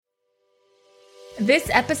This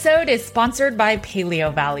episode is sponsored by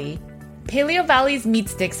Paleo Valley. Paleo Valley's meat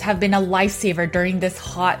sticks have been a lifesaver during this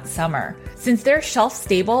hot summer. Since they're shelf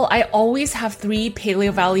stable, I always have 3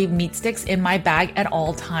 Paleo Valley meat sticks in my bag at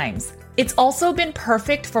all times. It's also been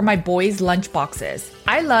perfect for my boys' lunch boxes.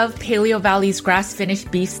 I love Paleo Valley's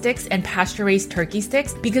grass-finished beef sticks and pasture-raised turkey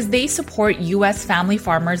sticks because they support U.S. family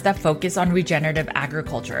farmers that focus on regenerative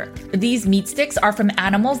agriculture. These meat sticks are from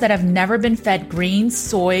animals that have never been fed grains,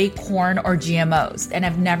 soy, corn, or GMOs, and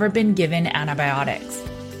have never been given antibiotics.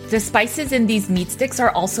 The spices in these meat sticks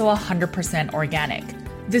are also 100% organic.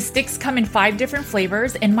 The sticks come in 5 different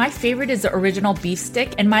flavors, and my favorite is the original beef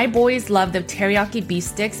stick, and my boys love the teriyaki beef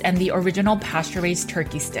sticks and the original pasture-raised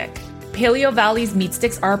turkey stick. Paleo Valley's meat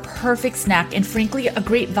sticks are a perfect snack and frankly a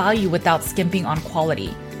great value without skimping on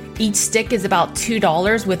quality. Each stick is about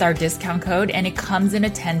 $2 with our discount code, and it comes in a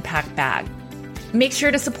 10-pack bag. Make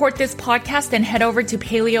sure to support this podcast and head over to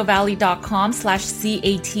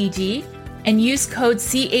paleovalley.com/CATG and use code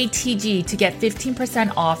CATG to get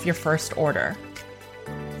 15% off your first order.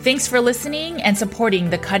 Thanks for listening and supporting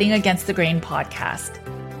the Cutting Against the Grain podcast.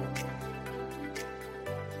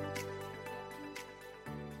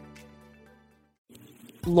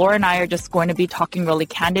 Laura and I are just going to be talking really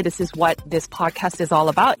candid. This is what this podcast is all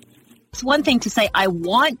about. It's one thing to say, I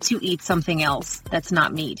want to eat something else that's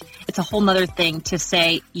not meat. It's a whole nother thing to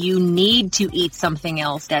say, you need to eat something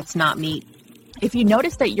else that's not meat. If you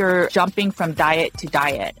notice that you're jumping from diet to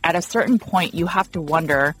diet, at a certain point, you have to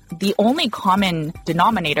wonder, the only common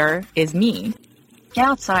denominator is me. Get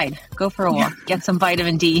outside, go for a walk, get some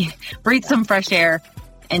vitamin D, breathe some fresh air,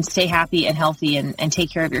 and stay happy and healthy and take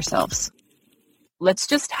care of yourselves. Let's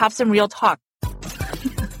just have some real talk.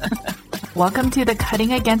 Welcome to the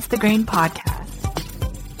Cutting Against the Grain podcast.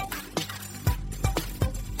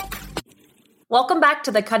 Welcome back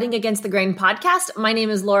to the Cutting Against the Grain podcast. My name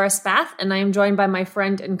is Laura Spath, and I am joined by my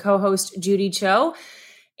friend and co-host Judy Cho.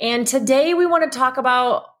 And today we want to talk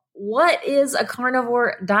about what is a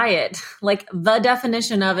carnivore diet, like the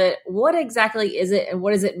definition of it. What exactly is it, and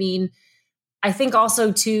what does it mean? I think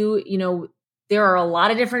also too, there are a lot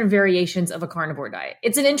of different variations of a carnivore diet.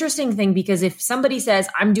 It's an interesting thing because if somebody says,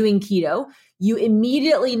 I'm doing keto, you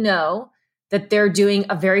immediately know that they're doing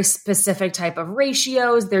a very specific type of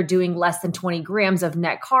ratios. They're doing less than 20 grams of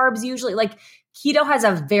net carbs usually. Like keto has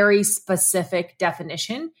a very specific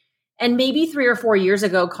definition. And maybe 3 or 4 years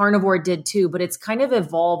ago, carnivore did too, but it's kind of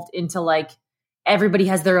evolved into like everybody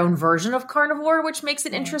has their own version of carnivore, which makes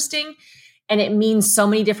it interesting. And it means so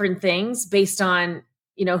many different things based on,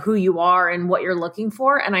 who you are and what you're looking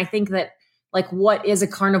for. And I think that like what is a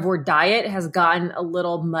carnivore diet has gotten a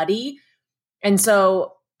little muddy. And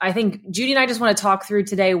so I think Judy and I just want to talk through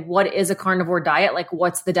today, what is a carnivore diet? Like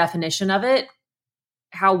what's the definition of it,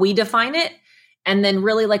 how we define it, and then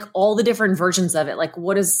really like all the different versions of it. Like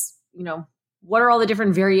what are all the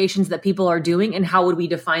different variations that people are doing and how would we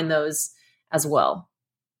define those as well?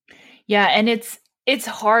 Yeah. And it's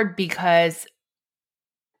hard because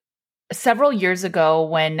several years ago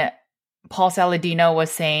when Paul Saladino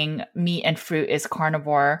was saying meat and fruit is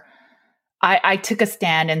carnivore, I took a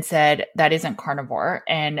stand and said, that isn't carnivore.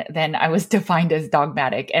 And then I was defined as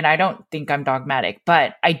dogmatic. And I don't think I'm dogmatic,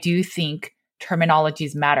 but I do think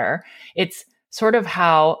terminologies matter. It's sort of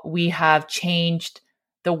how we have changed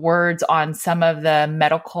the words on some of the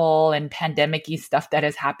medical and pandemic-y stuff that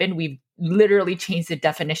has happened. We've literally changed the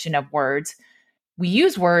definition of words. We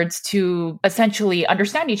use words to essentially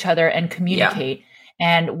understand each other and communicate. Yeah.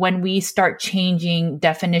 And when we start changing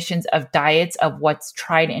definitions of diets of what's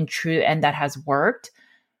tried and true and that has worked,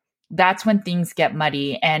 that's when things get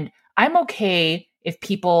muddy. And I'm okay if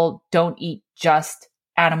people don't eat just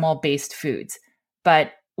animal-based foods,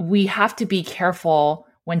 but we have to be careful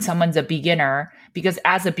when someone's a beginner, because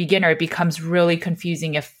as a beginner, it becomes really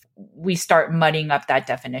confusing if we start mudding up that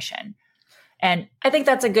definition. And I think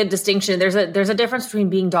that's a good distinction. There's a difference between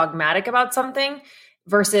being dogmatic about something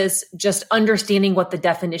versus just understanding what the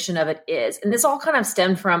definition of it is. And this all kind of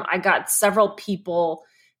stemmed from, I got several people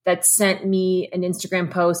that sent me an Instagram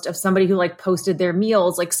post of somebody who like posted their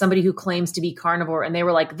meals, like somebody who claims to be carnivore. And they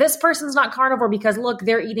were like, this person's not carnivore because look,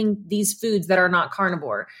 they're eating these foods that are not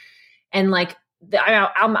carnivore. And like,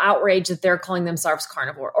 I'm outraged that they're calling themselves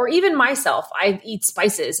carnivore. Or even myself, I eat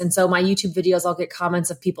spices. And so my YouTube videos, I'll get comments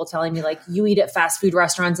of people telling me like, you eat at fast food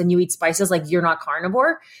restaurants and you eat spices, like you're not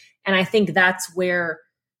carnivore. And I think that's where,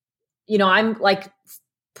 I'm like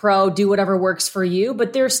pro, do whatever works for you,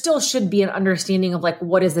 but there still should be an understanding of like,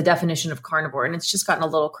 what is the definition of carnivore? And it's just gotten a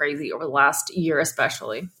little crazy over the last year,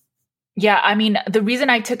 especially. Yeah. I mean, the reason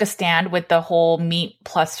I took a stand with the whole meat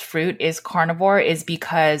plus fruit is carnivore is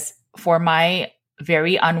because for my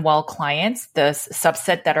very unwell clients, the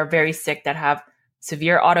subset that are very sick, that have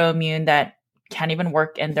severe autoimmune, that can't even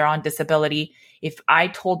work and they're on disability. If I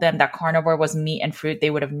told them that carnivore was meat and fruit, they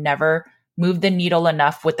would have never moved the needle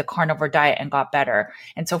enough with the carnivore diet and got better.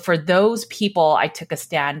 And so for those people, I took a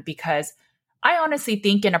stand, because I honestly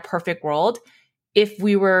think in a perfect world, if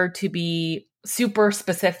we were to be super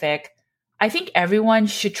specific, I think everyone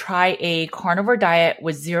should try a carnivore diet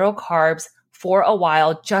with 0 carbs for a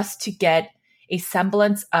while, just to get a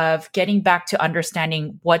semblance of getting back to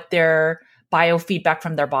understanding what their biofeedback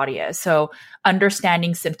from their body is. So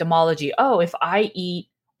understanding symptomology. Oh, if I eat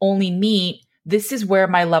only meat, this is where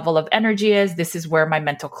my level of energy is. This is where my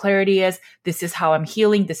mental clarity is. This is how I'm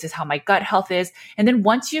healing. This is how my gut health is. And then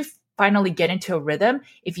once you finally get into a rhythm,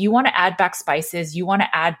 if you want to add back spices, you want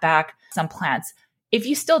to add back some plants. If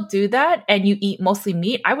you still do that and you eat mostly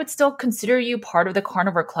meat, I would still consider you part of the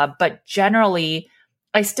carnivore club. But generally,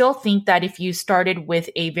 I still think that if you started with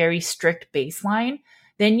a very strict baseline,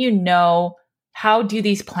 then you know, how do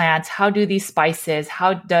these plants, how do these spices,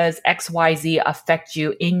 how does XYZ affect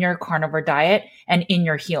you in your carnivore diet and in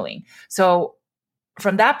your healing? So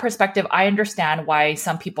from that perspective, I understand why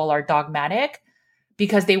some people are dogmatic,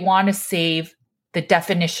 because they want to save the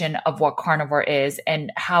definition of what carnivore is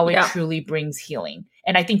and how it truly brings healing.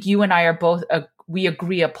 And I think you and I are both, we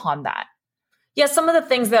agree upon that. Yeah, some of the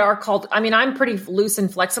things that are called, I mean, I'm pretty loose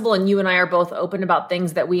and flexible, and you and I are both open about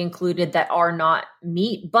things that we included that are not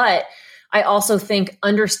meat. But I also think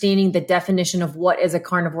understanding the definition of what is a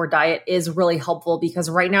carnivore diet is really helpful, because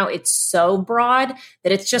right now it's so broad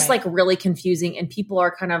that it's just like really confusing, and people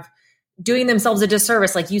are kind of doing themselves a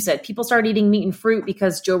disservice. Like you said, people start eating meat and fruit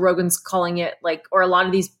because Joe Rogan's calling it like, or a lot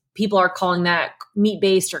of these people are calling that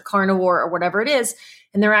meat-based or carnivore or whatever it is.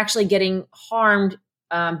 And they're actually getting harmed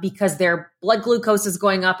because their blood glucose is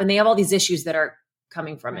going up and they have all these issues that are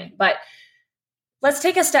coming from it. But let's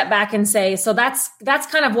take a step back and say, so that's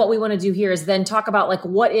kind of what we want to do here, is then talk about like,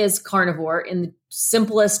 what is carnivore in the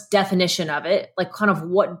simplest definition of it? Like kind of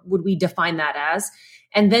what would we define that as?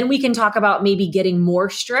 And then we can talk about maybe getting more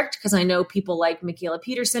strict, because I know people like Mikhaila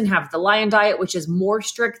Peterson have the Lion Diet, which is more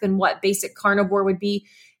strict than what basic carnivore would be.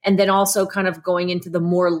 And then also kind of going into the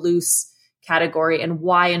more loose category and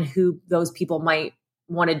why and who those people might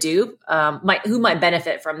want to do, who might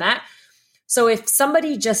benefit from that. So if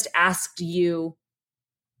somebody just asked you,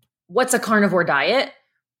 what's a carnivore diet?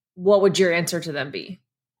 What would your answer to them be?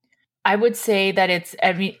 I would say that it's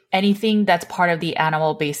anything that's part of the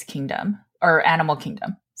animal-based kingdom or animal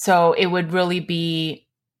kingdom. So it would really be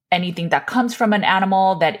anything that comes from an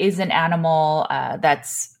animal, that is an animal,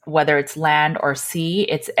 that's whether it's land or sea.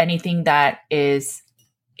 It's anything that is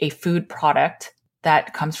a food product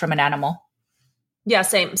that comes from an animal. Yeah,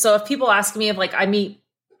 same. So if people ask me, if like I meet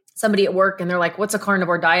somebody at work and they're like, what's a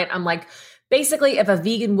carnivore diet? I'm like, basically, if a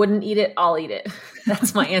vegan wouldn't eat it, I'll eat it.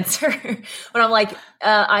 That's my answer. When I'm like,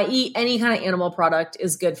 I eat any kind of animal product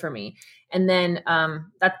is good for me. And then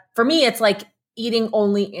that for me, it's like eating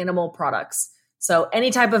only animal products. So any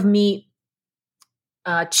type of meat,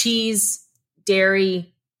 cheese,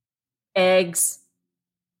 dairy, eggs,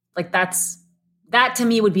 like that to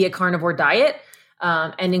me would be a carnivore diet,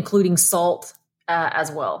 and including salt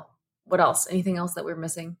as well. What else? Anything else that we're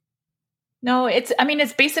missing? No, it's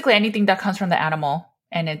basically anything that comes from the animal,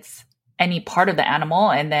 and it's any part of the animal,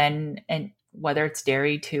 and whether it's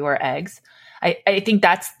dairy too or eggs. I think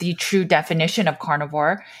that's the true definition of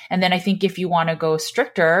carnivore. And then I think if you want to go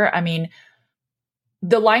stricter, I mean,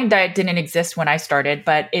 the Lion Diet didn't exist when I started,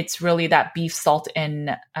 but it's really that beef, salt,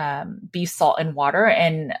 and water.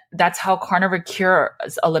 And that's how Carnivore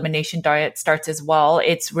Cure's elimination diet starts as well.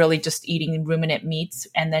 It's really just eating ruminant meats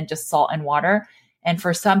and then just salt and water. And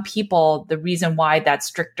for some people, the reason why that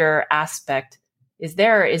stricter aspect is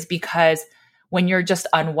there is because when you're just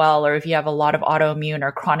unwell, or if you have a lot of autoimmune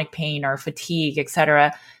or chronic pain or fatigue, et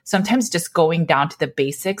cetera, sometimes just going down to the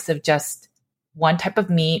basics of just one type of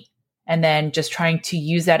meat and then just trying to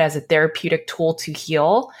use that as a therapeutic tool to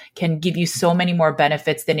heal can give you so many more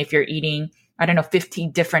benefits than if you're eating,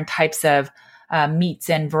 15 different types of meats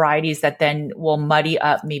and varieties that then will muddy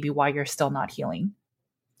up maybe why you're still not healing.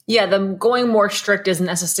 Yeah, the going more strict is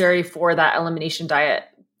necessary for that elimination diet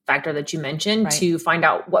factor that you mentioned, right, to find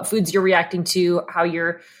out what foods you're reacting to, how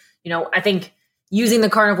you're, I think using the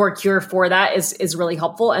Carnivore Cure for that is really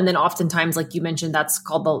helpful. And then oftentimes, like you mentioned, that's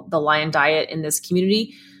called the Lion Diet in this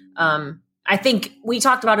community. I think we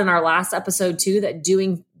talked about in our last episode too, that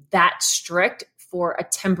doing that strict for a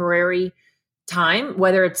temporary time,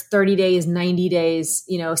 whether it's 30 days, 90 days,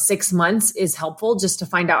 6 months, is helpful just to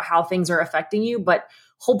find out how things are affecting you. But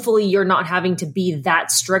hopefully you're not having to be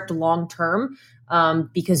that strict long-term.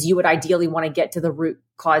 because you would ideally want to get to the root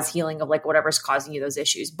cause healing of like whatever's causing you those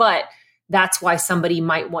issues. But that's why somebody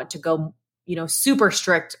might want to go, super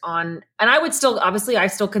strict on, and I would still, obviously I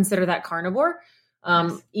still consider that carnivore,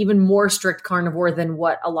 Yes. even more strict carnivore than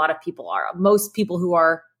what a lot of people are. Most people who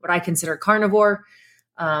are what I consider carnivore,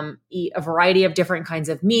 eat a variety of different kinds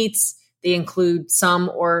of meats. They include some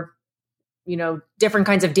or, different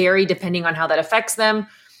kinds of dairy, depending on how that affects them.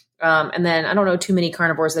 And then I don't know too many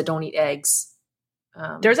carnivores that don't eat eggs.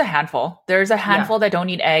 There's a handful. There's a handful that don't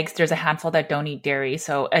eat eggs. There's a handful that don't eat dairy.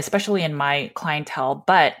 So especially in my clientele,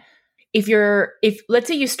 but if let's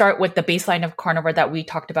say you start with the baseline of carnivore that we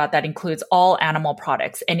talked about, that includes all animal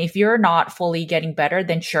products. And if you're not fully getting better,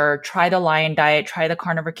 then sure, try the Lion Diet, try the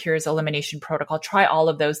Carnivore Cures elimination protocol, try all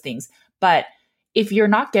of those things. But if you're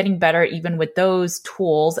not getting better, even with those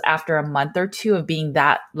tools after a month or two of being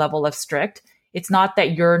that level of strict, it's not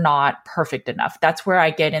that you're not perfect enough. That's where I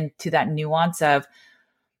get into that nuance of,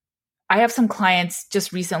 I have some clients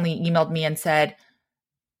just recently emailed me and said,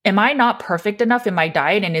 am I not perfect enough in my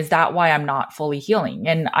diet? And is that why I'm not fully healing?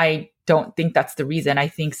 And I don't think that's the reason. I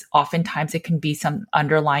think oftentimes it can be some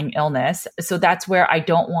underlying illness. So that's where I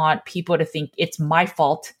don't want people to think it's my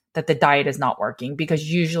fault that the diet is not working,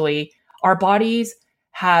 because usually our bodies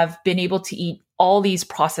have been able to eat all these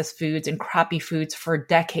processed foods and crappy foods for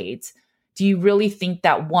decades. Do you really think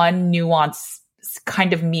that one nuance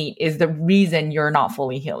kind of meat is the reason you're not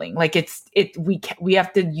fully healing? Like we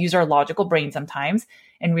have to use our logical brain sometimes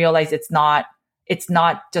and realize it's not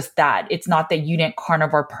just that. It's not that you didn't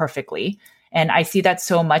carnivore perfectly. And I see that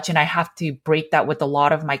so much, and I have to break that with a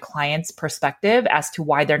lot of my clients' perspective as to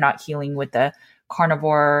why they're not healing with the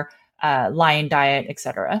carnivore, Lion Diet,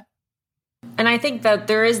 etc. And I think that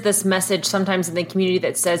there is this message sometimes in the community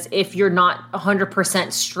that says, if you're not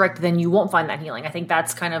 100% strict, then you won't find that healing. I think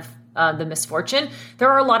that's kind of the misfortune. There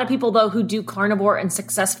are a lot of people, though, who do carnivore and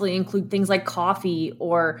successfully include things like coffee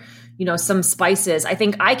or, some spices. I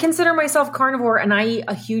think I consider myself carnivore, and I eat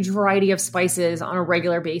a huge variety of spices on a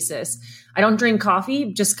regular basis. I don't drink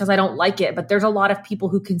coffee just because I don't like it, but there's a lot of people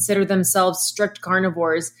who consider themselves strict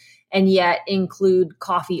carnivores and yet include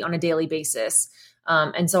coffee on a daily basis.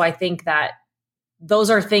 And so I think that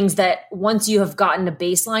those are things that once you have gotten a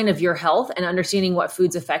baseline of your health and understanding what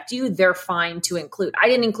foods affect you, they're fine to include. I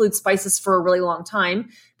didn't include spices for a really long time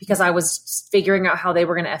because I was figuring out how they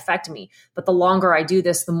were going to affect me. But the longer I do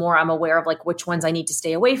this, the more I'm aware of like which ones I need to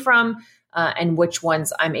stay away from and which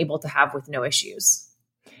ones I'm able to have with no issues.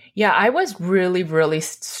 Yeah, I was really, really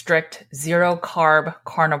strict 0 carb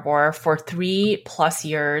carnivore for 3+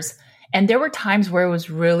 years. And there were times where it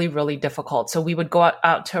was really, really difficult. So we would go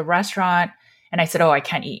out to a restaurant and I said, oh, I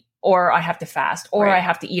can't eat, or I have to fast, or Right. I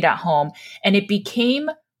have to eat at home. And it became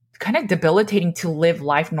kind of debilitating to live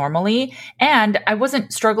life normally. And I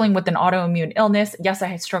wasn't struggling with an autoimmune illness. Yes, I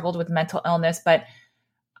had struggled with mental illness, but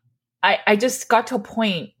I just got to a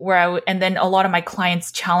point where and then a lot of my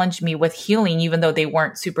clients challenged me with healing, even though they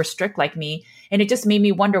weren't super strict like me. And it just made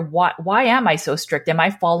me wonder, why am I so strict? Am I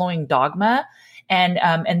following dogma?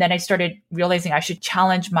 And then I started realizing I should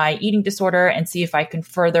challenge my eating disorder and see if I can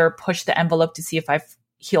further push the envelope to see if I've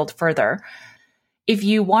healed further. If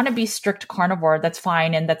you want to be strict carnivore, that's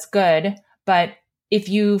fine and that's good. But if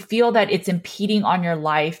you feel that it's impeding on your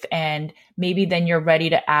life, and maybe then you're ready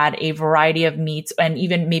to add a variety of meats and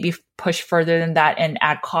even maybe push further than that and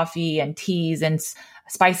add coffee and teas and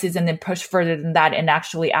spices, and then push further than that and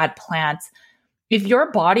actually add plants. If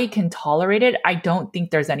your body can tolerate it, I don't think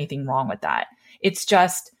there's anything wrong with that. It's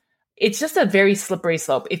just a very slippery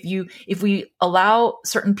slope. If we allow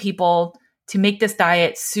certain people to make this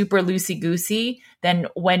diet super loosey-goosey, then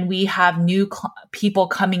when we have new people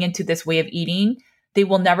coming into this way of eating, they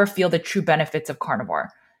will never feel the true benefits of carnivore.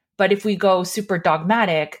 But if we go super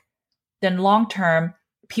dogmatic, then long-term,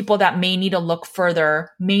 people that may need to look further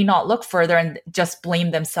may not look further and just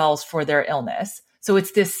blame themselves for their illness. So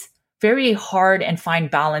it's this very hard and fine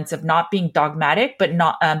balance of not being dogmatic,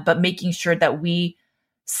 but making sure that we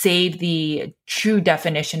save the true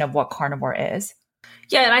definition of what carnivore is.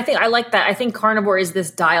 Yeah, and I like that. I think carnivore is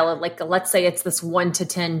this dial, like let's say it's this 1 to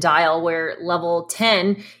 10 dial, where level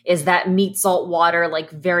 10 is that meat, salt, water, like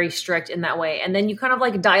very strict in that way. And then you kind of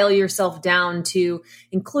like dial yourself down to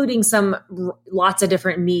including lots of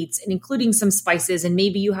different meats and including some spices, and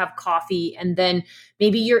maybe you have coffee, and then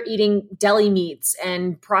maybe you're eating deli meats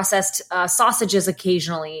and processed sausages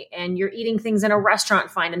occasionally, and you're eating things in a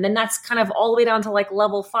restaurant fine. And then that's kind of all the way down to like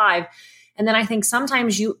level 5. And then I think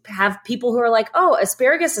sometimes you have people who are like, oh,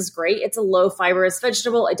 asparagus is great. It's a low fibrous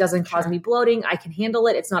vegetable. It doesn't cause me bloating. I can handle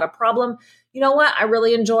it. It's not a problem. You know what? I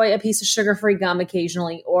really enjoy a piece of sugar-free gum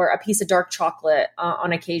occasionally, or a piece of dark chocolate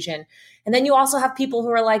on occasion. And then you also have people who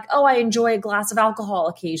are like, oh, I enjoy a glass of alcohol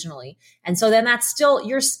occasionally. And so then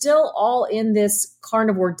you're still all in this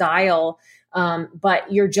carnivore dial.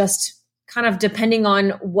 But you're just kind of depending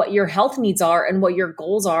on what your health needs are and what your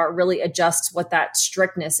goals are, really adjusts what that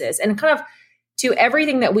strictness is. And kind of to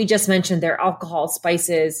everything that we just mentioned there, alcohol,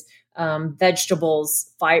 spices,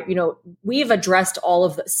 vegetables, we've addressed all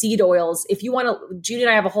of the seed oils. If you want to, Judy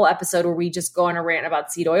and I have a whole episode where we just go on a rant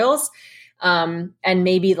about seed oils, and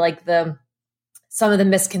maybe like some of the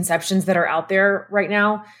misconceptions that are out there right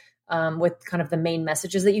now, with kind of the main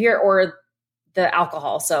messages that you hear, or the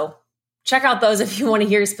alcohol. So check out those if you want to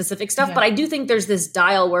hear specific stuff. Yeah. But I do think there's this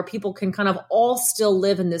dial where people can kind of all still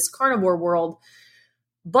live in this carnivore world.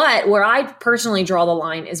 But where I personally draw the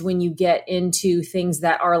line is when you get into things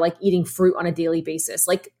that are like eating fruit on a daily basis.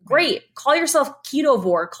 Like, great, call yourself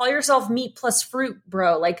ketovore, call yourself meat plus fruit,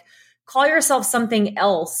 bro. Like, call yourself something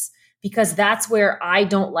else, because that's where I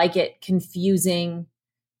don't like it confusing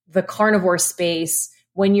the carnivore space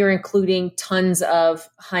when you're including tons of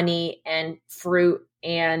honey and fruit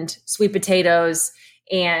and sweet potatoes.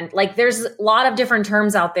 And like, there's a lot of different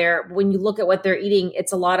terms out there. When you look at what they're eating,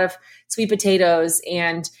 it's a lot of sweet potatoes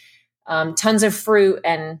and tons of fruit.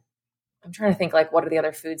 And I'm trying to think, like, what are the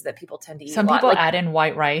other foods that people tend to eat? Some people add in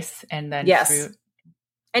white rice and then fruit.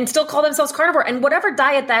 And still call themselves carnivore. And whatever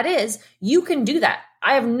diet that is, you can do that.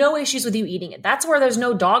 I have no issues with you eating it. That's where there's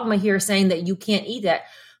no dogma here saying that you can't eat it.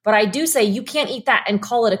 But I do say you can't eat that and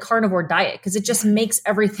call it a carnivore diet, because it just makes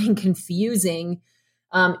everything confusing.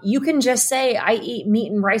 You can just say, I eat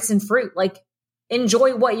meat and rice and fruit. Like,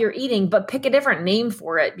 enjoy what you're eating, but pick a different name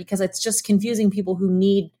for it, because it's just confusing people who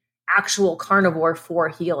need actual carnivore for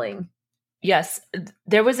healing. Yes.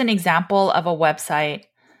 There was an example of a website.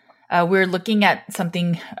 We're looking at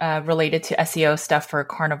something related to SEO stuff for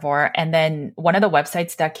carnivore. And then one of the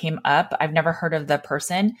websites that came up, I've never heard of the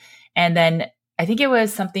person. And then I think it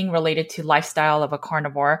was something related to lifestyle of a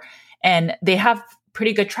carnivore. And they have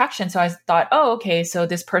pretty good traction. So I thought, oh, okay, so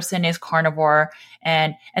this person is carnivore.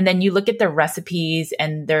 And then you look at their recipes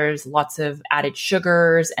and there's lots of added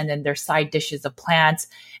sugars, and then there's side dishes of plants.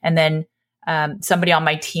 And then somebody on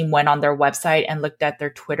my team went on their website and looked at their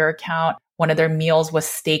Twitter account. One of their meals was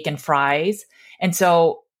steak and fries. And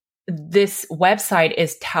so this website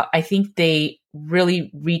is, I think they really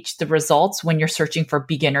reach the results when you're searching for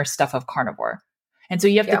beginner stuff of carnivore. And so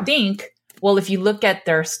you have to think, well, if you look at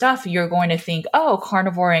their stuff, you're going to think, oh,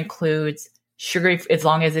 carnivore includes sugar as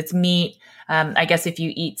long as it's meat. I guess if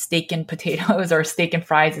you eat steak and potatoes or steak and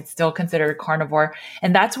fries, it's still considered carnivore.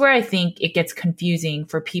 And that's where I think it gets confusing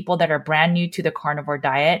for people that are brand new to the carnivore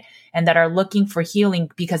diet and that are looking for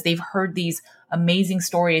healing, because they've heard these amazing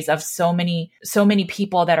stories of so many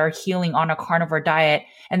people that are healing on a carnivore diet.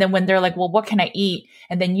 And then when they're like, well, what can I eat?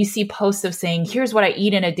 And then you see posts of saying, here's what I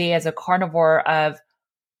eat in a day as a carnivore of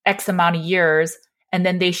X amount of years. And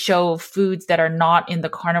then they show foods that are not in the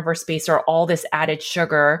carnivore space or all this added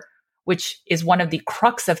sugar, which is one of the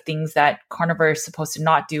crux of things that carnivore is supposed to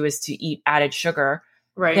not do, is to eat added sugar.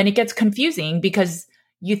 Right. Then it gets confusing, because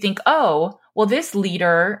you think, oh, well, this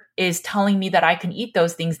leader is telling me that I can eat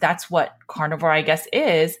those things. That's what carnivore, I guess,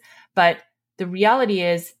 is. But the reality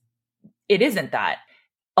is, it isn't that.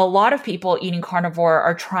 A lot of people eating carnivore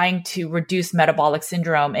are trying to reduce metabolic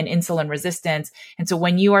syndrome and insulin resistance. And so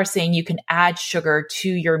when you are saying you can add sugar to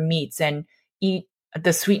your meats and eat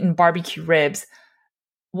the sweetened barbecue ribs,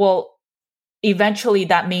 well, eventually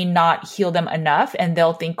that may not heal them enough, and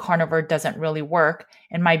they'll think carnivore doesn't really work.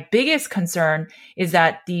 And my biggest concern is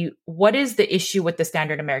that what is the issue with the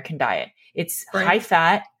standard American diet? It's high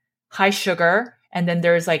fat, high sugar, and then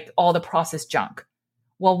there's like all the processed junk.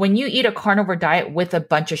 Well, when you eat a carnivore diet with a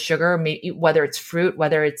bunch of sugar, whether it's fruit,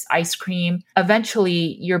 whether it's ice cream,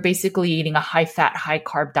 eventually you're basically eating a high fat, high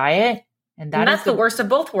carb diet. And that's the worst of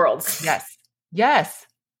both worlds. Yes.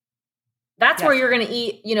 That's where you're going to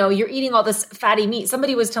eat, you're eating all this fatty meat.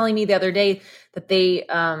 Somebody was telling me the other day that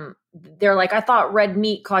they're like, I thought red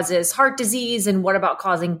meat causes heart disease, and what about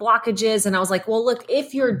causing blockages? And I was like, well, look,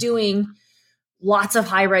 if you're doing lots of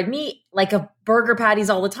high red meat, like a burger patties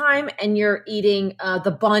all the time, and you're eating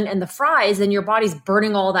the bun and the fries, then your body's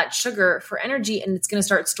burning all that sugar for energy, and it's going to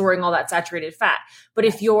start storing all that saturated fat. But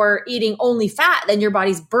if you're eating only fat, then your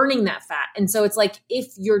body's burning that fat. And so it's like, if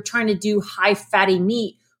you're trying to do high fatty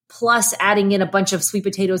meat plus adding in a bunch of sweet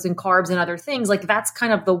potatoes and carbs and other things, like that's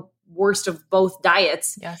kind of the worst of both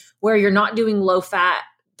diets, where you're not doing low fat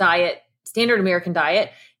diet, standard American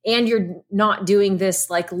diet, and you're not doing this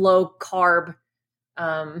like low carb,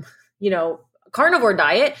 carnivore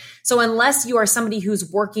diet. So unless you are somebody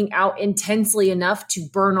who's working out intensely enough to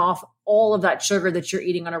burn off all of that sugar that you're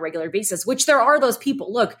eating on a regular basis, which there are those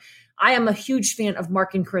people. Look, I am a huge fan of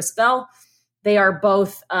Mark and Chris Bell. They are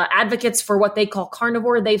both advocates for what they call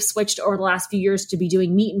carnivore. They've switched over the last few years to be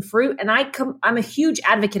doing meat and fruit. And I'm a huge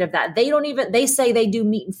advocate of that. They say they do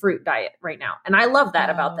meat and fruit diet right now. And I love that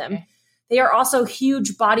about them. They are also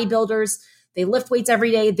huge bodybuilders. They lift weights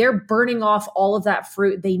every day. They're burning off all of that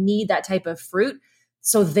fruit. They need that type of fruit.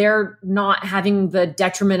 So they're not having the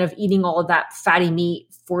detriment of eating all of that fatty meat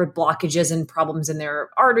for blockages and problems in their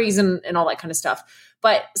arteries and all that kind of stuff.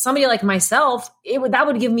 But somebody like myself, that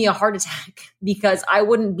would give me a heart attack because I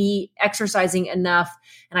wouldn't be exercising enough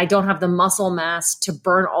and I don't have the muscle mass to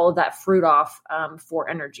burn all of that fruit off for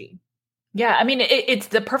energy. Yeah, I mean, it's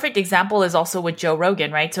the perfect example is also with Joe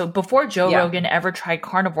Rogan, right? So before Joe Rogan ever tried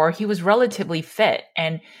carnivore, he was relatively fit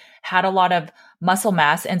and had a lot of muscle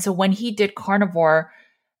mass. And so when he did carnivore,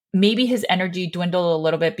 maybe his energy dwindled a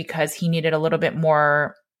little bit because he needed a little bit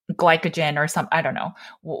more glycogen or some, I don't know,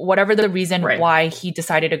 whatever the reason why he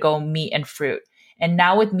decided to go meat and fruit. And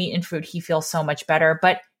now with meat and fruit, he feels so much better,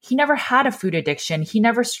 but he never had a food addiction. He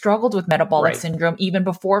never struggled with metabolic syndrome even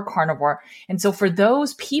before carnivore. And so for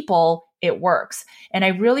those people, it works. And I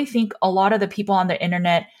really think a lot of the people on the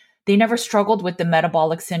internet, they never struggled with the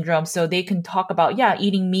metabolic syndrome. So they can talk about,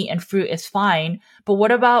 eating meat and fruit is fine. But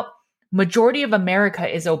what about majority of America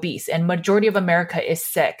is obese and majority of America is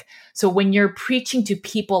sick. So when you're preaching to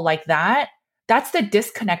people like that, that's the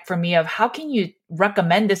disconnect for me of how can you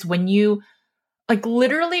recommend this when you like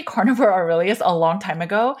literally Carnivore Aurelius a long time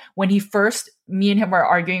ago, when me and him were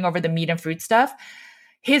arguing over the meat and fruit stuff,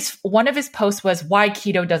 one of his posts was why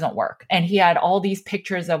keto doesn't work. And he had all these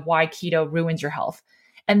pictures of why keto ruins your health.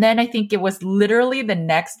 And then I think it was literally the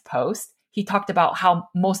next post, he talked about how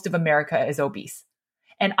most of America is obese.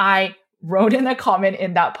 And I wrote in a comment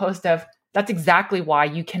in that post of, that's exactly why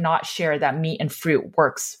you cannot share that meat and fruit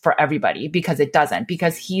works for everybody, because it doesn't.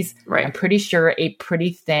 Because he's, I'm pretty sure, a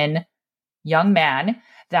pretty thin young man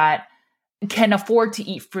that can afford to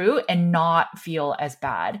eat fruit and not feel as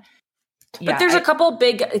bad. But there's a couple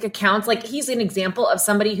big accounts. Like he's an example of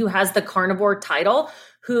somebody who has the carnivore title,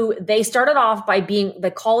 who they started off by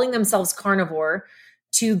calling themselves carnivore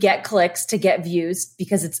to get clicks, to get views,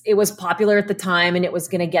 because it was popular at the time and it was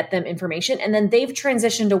going to get them information. And then they've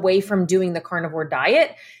transitioned away from doing the carnivore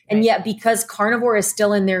diet. And yet because carnivore is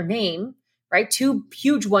still in their name, right? Two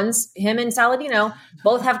huge ones, him and Saladino,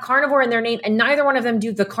 both have carnivore in their name and neither one of them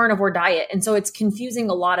do the carnivore diet. And so it's confusing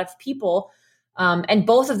a lot of people. And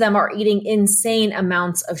both of them are eating insane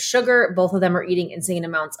amounts of sugar. Both of them are eating insane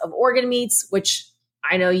amounts of organ meats, which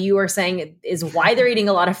I know you are saying is why they're eating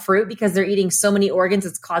a lot of fruit, because they're eating so many organs.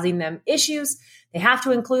 It's causing them issues. They have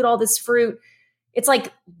to include all this fruit. It's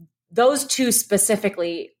like those two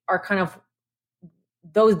specifically are kind of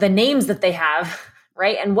the names that they have,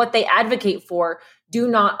 right? And what they advocate for do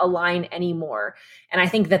not align anymore. And I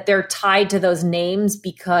think that they're tied to those names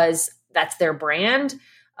because that's their brand.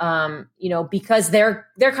 Because they're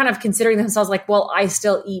kind of considering themselves like, well, I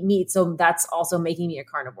still eat meat, so that's also making me a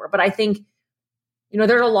carnivore. But I think,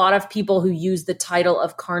 there's a lot of people who use the title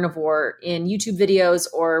of carnivore in YouTube videos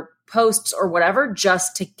or posts or whatever,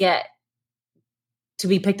 just to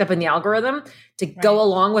be picked up in the algorithm, to go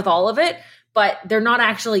along with all of it. But they're not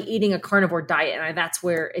actually eating a carnivore diet. And that's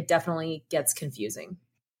where it definitely gets confusing.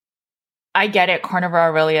 I get it. Carnivore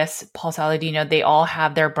Aurelius, Paul Saladino, they all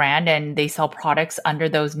have their brand and they sell products under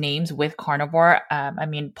those names with carnivore.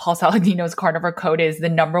 Paul Saladino's Carnivore Code is the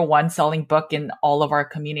 #1 selling book in all of our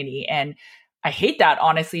community. And I hate that,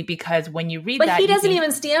 honestly, because when you read that... But he doesn't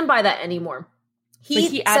even stand by that anymore.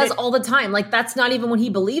 He says all the time, like, that's not even what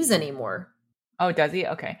he believes anymore. Oh, does he?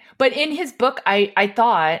 Okay. But in his book, I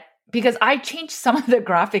thought, because I changed some of the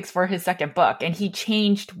graphics for his second book, and he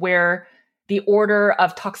changed where the order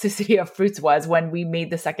of toxicity of fruits was when we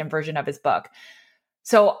made the second version of his book.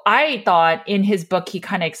 So I thought in his book, he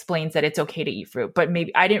kind of explains that it's okay to eat fruit, but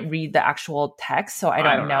maybe I didn't read the actual text, so I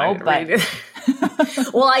don't know.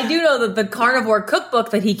 Well, I do know that the carnivore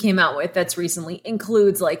cookbook that he came out with that's recently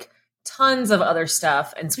includes like tons of other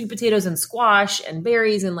stuff and sweet potatoes and squash and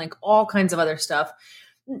berries and like all kinds of other stuff.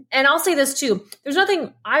 And I'll say this too. There's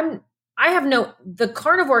nothing the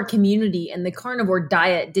carnivore community and the carnivore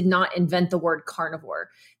diet did not invent the word carnivore.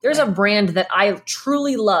 There's a brand that I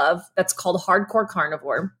truly love that's called Hardcore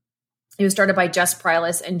Carnivore. It was started by Jess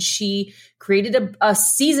Prylis, and she created a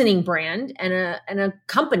seasoning brand and a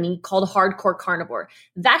company called Hardcore Carnivore.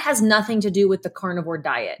 That has nothing to do with the carnivore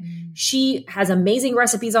diet. She has amazing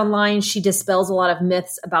recipes online. She dispels a lot of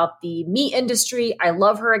myths about the meat industry. I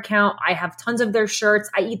love her account. I have tons of their shirts.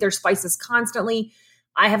 I eat their spices constantly.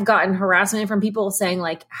 I have gotten harassment from people saying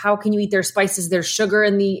like, how can you eat their spices? There's sugar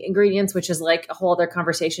in the ingredients, which is like a whole other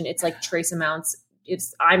conversation. It's like trace amounts.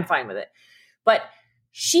 I'm fine with it. But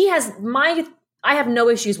I have no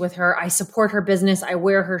issues with her. I support her business. I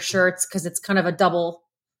wear her shirts because it's kind of a double,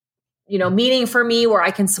 meaning for me where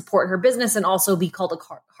I can support her business and also be called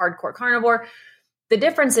a hardcore carnivore. The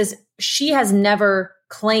difference is she has never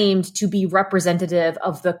claimed to be representative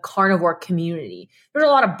of the carnivore community. There's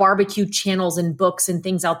a lot of barbecue channels and books and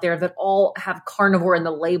things out there that all have carnivore in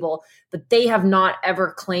the label, but they have not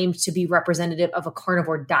ever claimed to be representative of a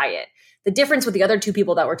carnivore diet. The difference with the other two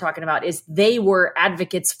people that we're talking about is they were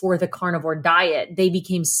advocates for the carnivore diet. They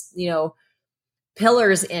became,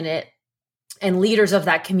 pillars in it and leaders of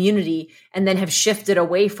that community, and then have shifted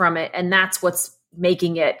away from it. And that's what's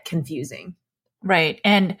making it confusing. Right.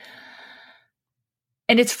 And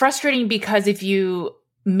it's frustrating because if you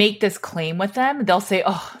make this claim with them, they'll say,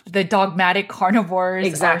 oh, the dogmatic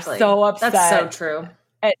carnivores are so upset. That's so true.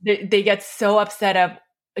 And they get so upset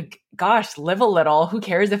of, gosh, live a little. Who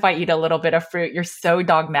cares if I eat a little bit of fruit? You're so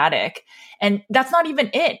dogmatic. And that's not even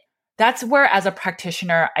it. That's where, as a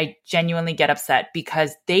practitioner, I genuinely get upset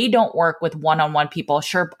because they don't work with one-on-one people.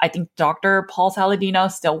 Sure, I think Dr. Paul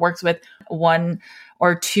Saladino still works with one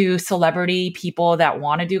or two celebrity people that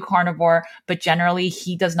want to do carnivore, but generally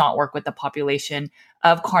he does not work with the population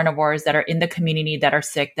of carnivores that are in the community that are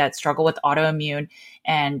sick, that struggle with autoimmune.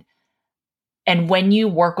 And when you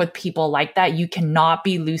work with people like that, you cannot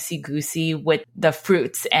be loosey-goosey with the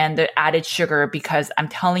fruits and the added sugar, because I'm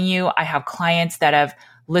telling you, I have clients that have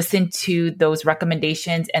listened to those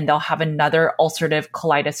recommendations and they'll have another ulcerative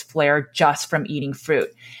colitis flare just from eating fruit.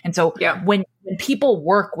 And so when people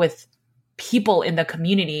work with people in the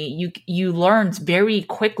community, you learn very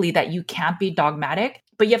quickly that you can't be dogmatic,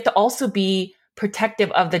 but you have to also be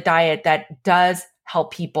protective of the diet that does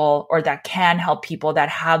help people, or that can help people that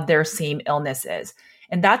have their same illnesses.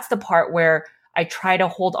 And that's the part where I try to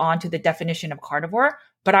hold on to the definition of carnivore,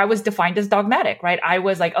 but I was defined as dogmatic, right? I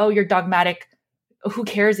was like, oh, you're dogmatic. Who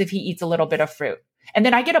cares if he eats a little bit of fruit? And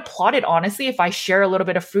then I get applauded, honestly, if I share a little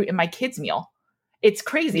bit of fruit in my kid's meal. It's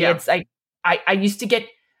crazy. Yeah. It's like, I used to get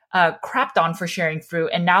crapped on for sharing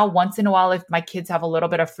fruit. And now once in a while, if my kids have a little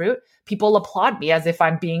bit of fruit, people applaud me as if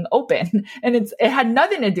I'm being open. And it had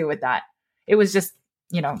nothing to do with that. It was just,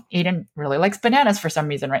 Aiden really likes bananas for some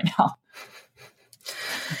reason right now.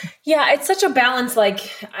 Yeah, it's such a balance.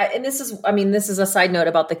 And this is a side note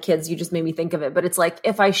about the kids. You just made me think of it. But it's like,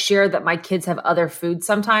 if I share that my kids have other food,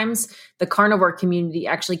 sometimes the carnivore community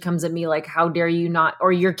actually comes at me like, how dare you not,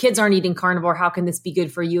 or your kids aren't eating carnivore. How can this be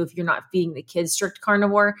good for you if you're not feeding the kids strict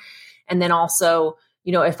carnivore? And then also,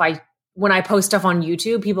 when I post stuff on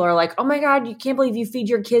YouTube, people are like, oh my God, you can't believe you feed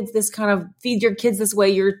your kids this way.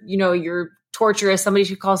 You're torturous. Somebody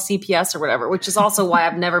should call CPS or whatever, which is also why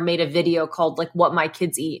I've never made a video called like what my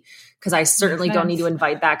kids eat, because I certainly don't need to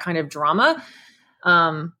invite that kind of drama.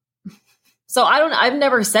 So I've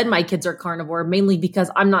never said my kids are carnivore, mainly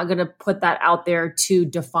because I'm not going to put that out there to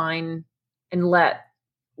define and let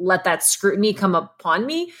that scrutiny come upon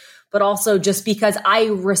me, but also just because I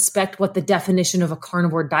respect what the definition of a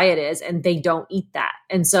carnivore diet is, and they don't eat that.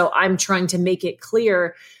 And so I'm trying to make it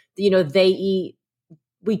clear that,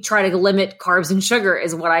 we try to limit carbs and sugar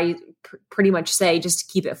is what I pretty much say, just to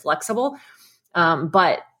keep it flexible.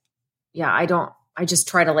 But yeah, I just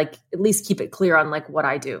try to at least keep it clear on what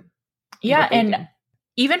I do. Yeah. And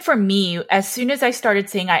even for me, as soon as I started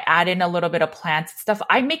saying I add in a little bit of plants and stuff,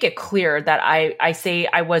 I make it clear that I say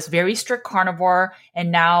I was very strict carnivore,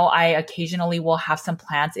 and now I occasionally will have some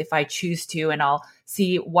plants if I choose to, and I'll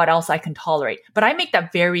see what else I can tolerate. But I make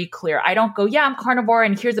that very clear. I don't go, yeah, I'm carnivore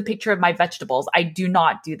and here's a picture of my vegetables. I do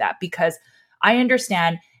not do that, because I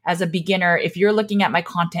understand as a beginner, if you're looking at my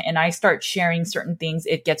content and I start sharing certain things,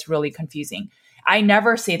 it gets really confusing. I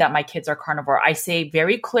never say that my kids are carnivore. I say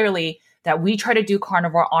very clearly that we try to do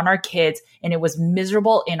carnivore on our kids, and it was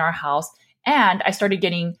miserable in our house. And I started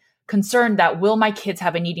getting concerned that, will my kids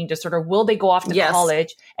have an eating disorder? Will they go off to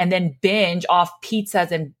college and then binge off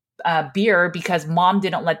pizzas and beer because mom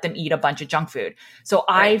didn't let them eat a bunch of junk food? So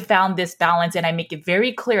I found this balance, and I make it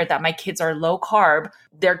very clear that my kids are low carb.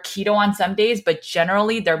 They're keto on some days, but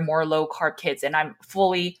generally they're more low carb kids, and I'm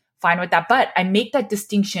fully fine with that. But I make that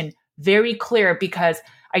distinction very clear because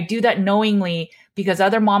I do that knowingly, because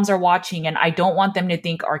other moms are watching, and I don't want them to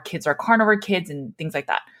think our kids are carnivore kids and things like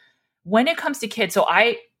that. When it comes to kids,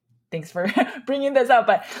 thanks for bringing this up,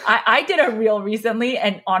 but I did a reel recently,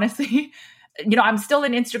 and honestly, I'm still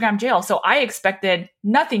in Instagram jail. So I expected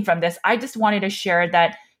nothing from this. I just wanted to share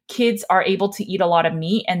that kids are able to eat a lot of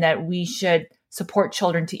meat, and that we should support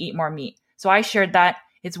children to eat more meat. So I shared that.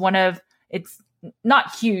 It's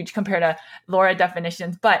not huge compared to Laura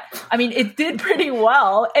definitions, but I mean, it did pretty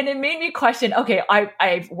well. And it made me question, okay,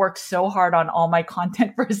 I've worked so hard on all my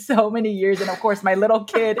content for so many years. And of course, my little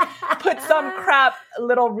kid put some crap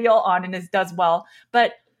little reel on and it does well.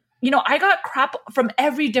 But, I got crap from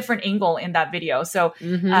every different angle in that video. So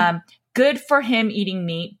good for him eating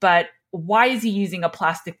meat, but why is he using a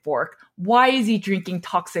plastic fork? Why is he drinking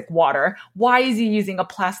toxic water? Why is he using a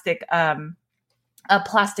plastic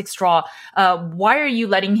straw? Why are you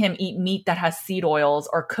letting him eat meat that has seed oils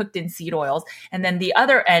or cooked in seed oils? And then the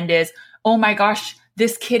other end is, oh my gosh,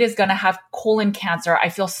 this kid is going to have colon cancer. I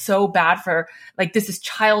feel so bad for, like, this is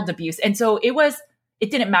child abuse. And so it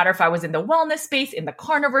didn't matter if I was in the wellness space, in the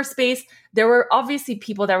carnivore space. There were obviously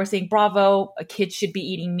people that were saying, bravo, a kid should be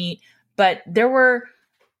eating meat. But there were,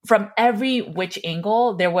 from every which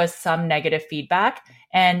angle, there was some negative feedback.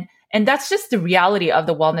 And that's just the reality of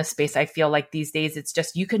the wellness space. I feel like these days, it's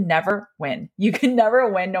just, you can never win. You can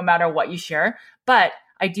never win no matter what you share. But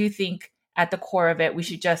I do think at the core of it, we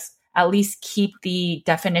should just at least keep the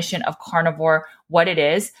definition of carnivore what it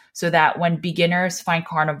is, so that when beginners find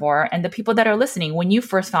carnivore, and the people that are listening, when you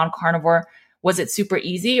first found carnivore, was it super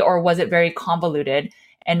easy or was it very convoluted?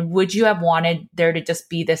 And would you have wanted there to just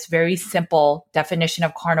be this very simple definition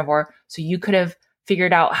of carnivore so you could have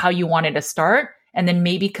figured out how you wanted to start and then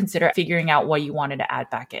maybe consider figuring out what you wanted to add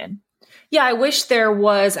back in? Yeah, I wish there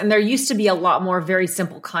was, and there used to be a lot more very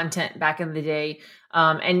simple content back in the day.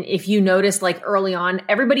 And if you noticed, like early on,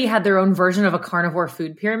 everybody had their own version of a carnivore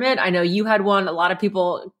food pyramid. I know you had one. A lot of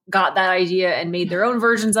people got that idea and made their own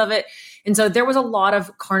versions of it. And so there was a lot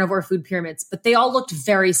of carnivore food pyramids, but they all looked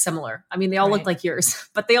very similar. I mean, they all looked like yours,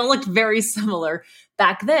 but they all looked very similar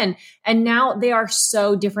back then. And now they are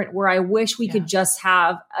so different, where I wish we could just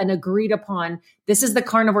have an agreed upon, this is the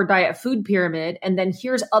carnivore diet food pyramid. And then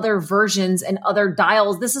here's other versions and other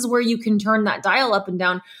dials. This is where you can turn that dial up and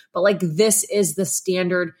down. But like, this is the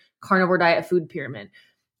standard carnivore diet food pyramid.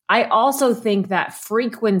 I also think that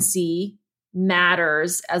frequency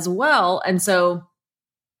matters as well. And so,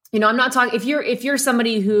 I'm not talking, if you're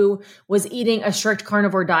somebody who was eating a strict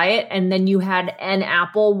carnivore diet and then you had an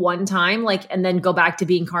apple one time, and then go back to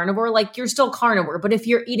being carnivore, you're still carnivore. But if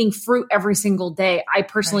you're eating fruit every single day, I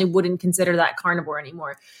personally wouldn't consider that carnivore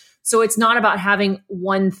anymore. So it's not about having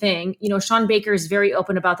one thing. Shawn Baker is very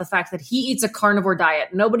open about the fact that he eats a carnivore diet.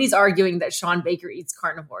 Nobody's arguing that Shawn Baker eats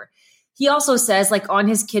carnivore. He also says, on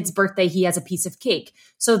his kid's birthday, he has a piece of cake.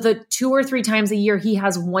 So the 2 or 3 times a year, he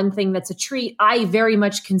has one thing that's a treat. I very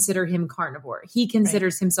much consider him carnivore. He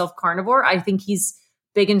considers himself carnivore. I think he's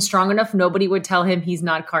big and strong enough. Nobody would tell him he's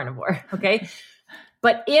not carnivore. Okay.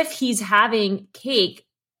 But if he's having cake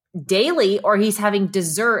daily, or he's having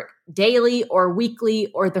dessert daily or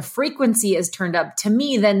weekly, or the frequency is turned up, to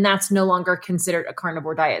me, then that's no longer considered a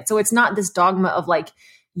carnivore diet. So it's not this dogma of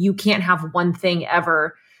you can't have one thing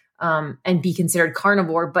ever and be considered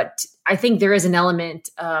carnivore. But I think there is an element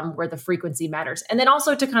where the frequency matters. And then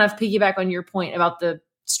also, to kind of piggyback on your point about the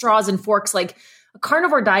straws and forks, a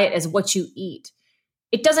carnivore diet is what you eat.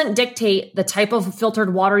 It doesn't dictate the type of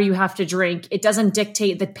filtered water you have to drink. It doesn't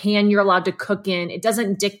dictate the pan you're allowed to cook in. It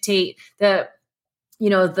doesn't dictate the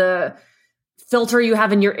filter you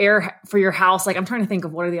have in your air for your house. I'm trying to think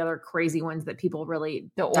of what are the other crazy ones that people really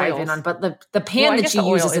dive in on. But the pan that you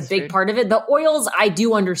use is a big part of it. The oils, I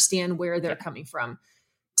do understand where they're coming from.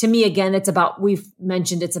 To me, again, we've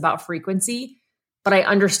mentioned it's about frequency, but I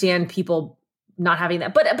understand people not having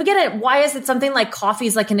that. But again, why is it something like coffee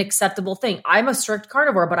is an acceptable thing? I'm a strict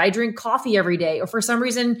carnivore, but I drink coffee every day. Or for some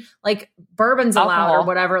reason, bourbon's allowed or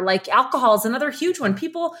whatever. Alcohol is another huge one.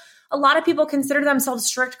 A lot of people consider themselves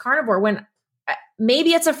strict carnivore when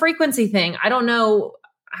maybe it's a frequency thing. I don't know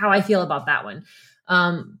how I feel about that one.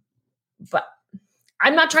 But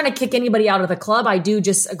I'm not trying to kick anybody out of the club. I do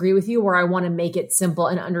just agree with you where I want to make it simple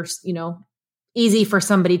and easy for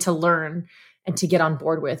somebody to learn and to get on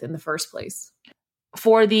board with in the first place.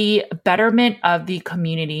 For the betterment of the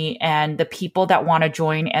community and the people that want to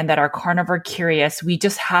join and that are carnivore curious, we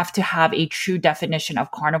just have to have a true definition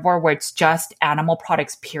of carnivore where it's just animal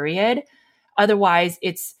products, period. Otherwise,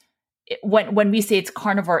 when we say it's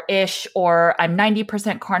carnivore-ish or I'm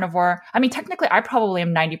 90% carnivore, I mean, technically I probably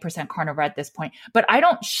am 90% carnivore at this point, but I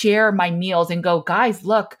don't share my meals and go, guys,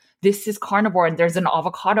 look, this is carnivore and there's an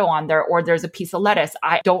avocado on there or there's a piece of lettuce.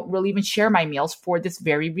 I don't really even share my meals for this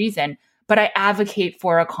very reason, but I advocate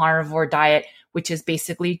for a carnivore diet, which is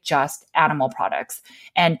basically just animal products.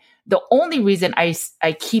 And the only reason I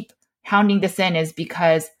keep hounding this in is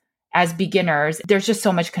because as beginners, there's just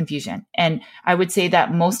so much confusion. And I would say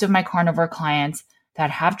that most of my carnivore clients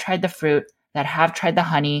that have tried the fruit, that have tried the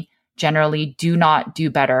honey, generally do not do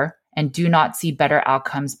better and do not see better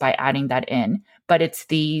outcomes by adding that in. But it's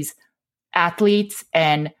these athletes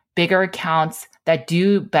and bigger accounts that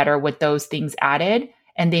do better with those things added,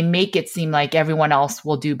 and they make it seem like everyone else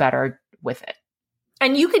will do better with it.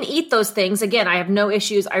 And you can eat those things. Again, I have no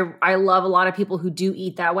issues. I love a lot of people who do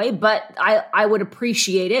eat that way, but I would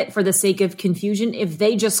appreciate it for the sake of confusion if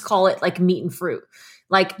they just call it like meat and fruit.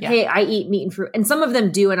 Like, hey, I eat meat and fruit. And some of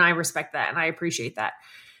them do, and I respect that and I appreciate that.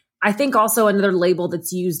 I think also another label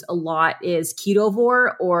that's used a lot is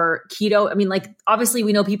ketovore or keto. I mean, like, obviously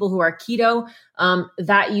we know people who are keto.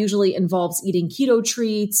 That usually involves eating keto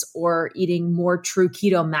treats or eating more true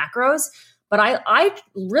keto macros. But I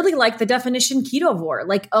really like the definition ketovore,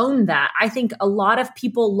 like own that. I think a lot of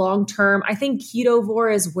people long-term, I think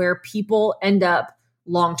ketovore is where people end up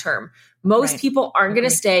long-term. Most people aren't going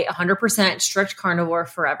to stay 100% strict carnivore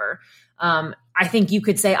forever. I think you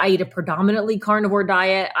could say I eat a predominantly carnivore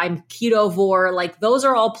diet. I'm ketovore. Like those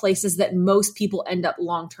are all places that most people end up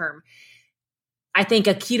long-term. I think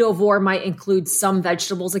a ketovore might include some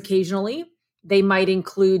vegetables occasionally. They might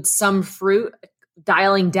include some fruit,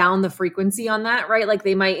 dialing down the frequency on that, right? Like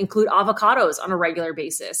they might include avocados on a regular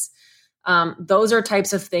basis. Those are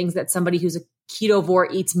types of things that somebody who's a ketovore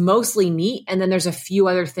eats mostly meat. And then there's a few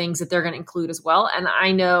other things that they're going to include as well. And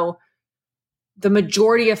I know the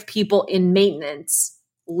majority of people in maintenance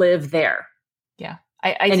live there. Yeah.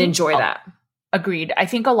 I enjoy that. Agreed. I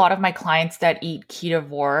think a lot of my clients that eat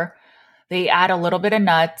ketovore, they add a little bit of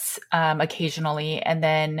nuts occasionally, and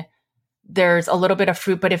then there's a little bit of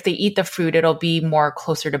fruit, but if they eat the fruit, it'll be more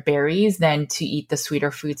closer to berries than to eat the sweeter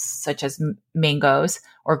fruits such as mangoes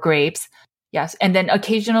or grapes. Yes. And then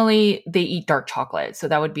occasionally they eat dark chocolate. So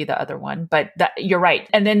that would be the other one, but you're right.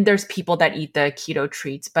 And then there's people that eat the keto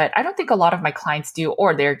treats, but I don't think a lot of my clients do,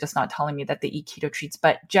 or they're just not telling me that they eat keto treats.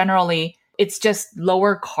 But generally it's just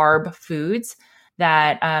lower carb foods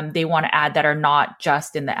that they want to add that are not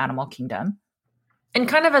just in the animal kingdom. And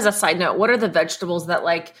kind of as a side note, what are the vegetables that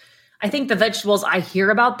I think the vegetables I hear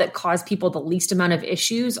about that cause people the least amount of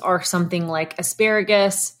issues are something like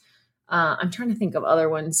asparagus. I'm trying to think of other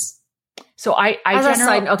ones. So let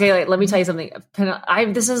me tell you something.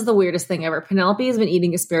 This is the weirdest thing ever. Penelope has been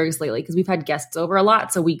eating asparagus lately because we've had guests over a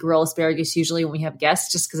lot. So we grill asparagus usually when we have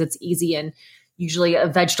guests just because it's easy and usually a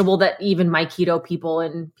vegetable that even my keto people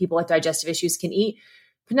and people with digestive issues can eat.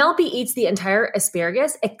 Penelope eats the entire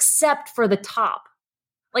asparagus except for the top.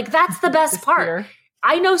 Like that's the best part.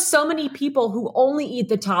 I know so many people who only eat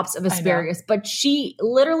the tops of asparagus, but she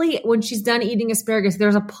literally, when she's done eating asparagus,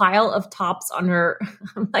 there's a pile of tops on her.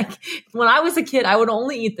 I'm like, when I was a kid, I would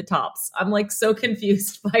only eat the tops. I'm like so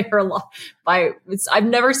confused by her. I've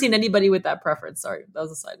never seen anybody with that preference. Sorry, that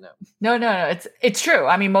was a side note. No. It's true.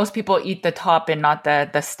 I mean, most people eat the top and not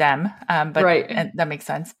the stem. But right. And that makes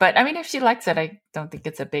sense. But I mean, if she likes it, I don't think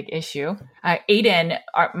it's a big issue. Aiden,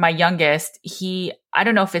 my youngest, I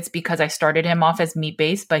don't know if it's because I started him off as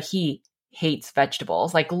meat-based, but he hates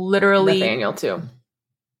vegetables. Like literally. Nathaniel too.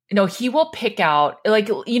 No, he will pick out, like,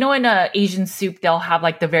 in a Asian soup, they'll have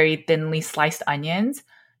like the very thinly sliced onions.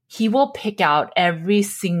 He will pick out every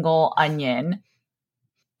single onion.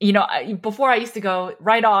 Before I used to go,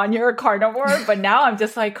 right on, you're a carnivore. But now I'm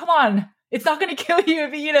just like, come on, it's not going to kill you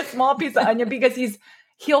if you eat a small piece of onion because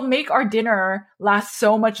he'll make our dinner last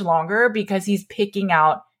so much longer because he's picking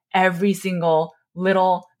out every single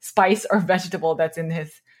little spice or vegetable that's in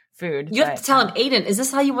his food. You have to tell him, Aiden, is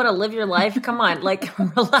this how you want to live your life? Come on, like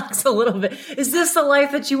relax a little bit. Is this the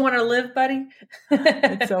life that you want to live, buddy?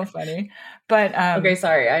 It's so funny. But okay,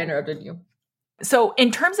 sorry, I interrupted you. So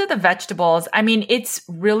in terms of the vegetables, I mean, it's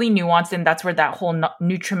really nuanced, and that's where that whole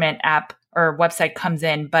Nutriment app or website comes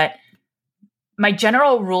in. But my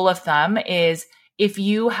general rule of thumb is if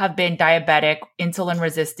you have been diabetic, insulin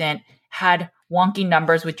resistant, had wonky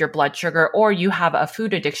numbers with your blood sugar, or you have a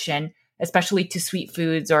food addiction, especially to sweet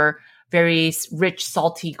foods or very rich,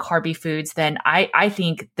 salty, carby foods, then I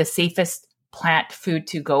think the safest plant food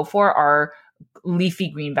to go for are leafy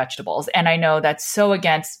green vegetables. And I know that's so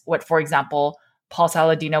against what, for example, Paul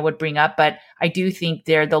Saladino would bring up, but I do think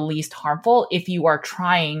they're the least harmful if you are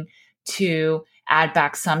trying to add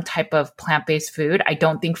back some type of plant-based food. I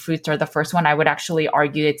don't think fruits are the first one. I would actually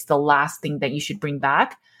argue it's the last thing that you should bring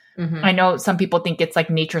back. Mm-hmm. I know some people think it's like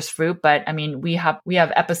nature's fruit, but I mean, we have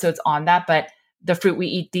episodes on that, but the fruit we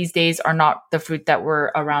eat these days are not the fruit that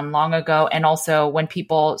were around long ago. And also when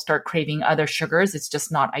people start craving other sugars, it's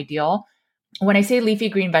just not ideal. When I say leafy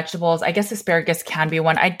green vegetables, I guess asparagus can be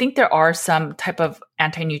one. I think there are some type of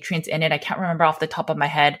anti-nutrients in it. I can't remember off the top of my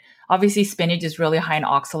head. Obviously, spinach is really high in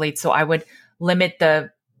oxalates, so I would limit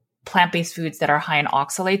the plant-based foods that are high in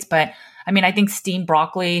oxalates. But I mean, I think steamed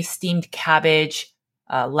broccoli, steamed cabbage,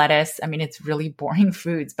 lettuce. I mean, it's really boring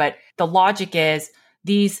foods, but the logic is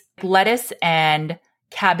these lettuce and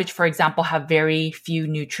cabbage, for example, have very few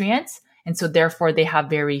nutrients. And so therefore they have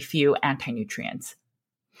very few anti-nutrients.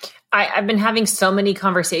 I've been having so many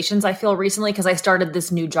conversations, I feel, recently, because I started this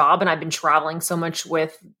new job and I've been traveling so much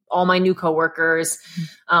with all my new coworkers.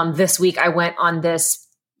 This week I went on this,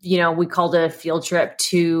 we called it a field trip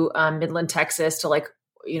to Midland, Texas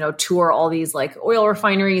to tour all these like oil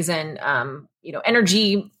refineries and,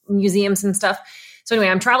 energy museums and stuff. So anyway,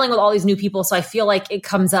 I'm traveling with all these new people. So I feel like it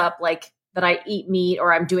comes up like that I eat meat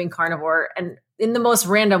or I'm doing carnivore, and in the most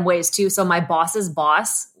random ways too. So my boss's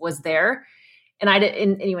boss was there. And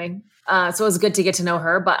so it was good to get to know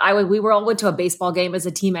her. But we went to a baseball game as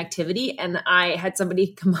a team activity, and I had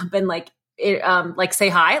somebody come up and say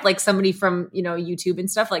hi, like somebody from YouTube and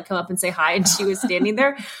stuff, like come up and say hi, and she was standing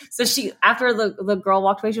there. So after the girl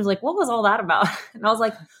walked away, she was like, "What was all that about?" And I was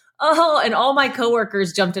like, "Oh!" And all my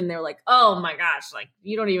coworkers jumped in. They were like, "Oh my gosh! Like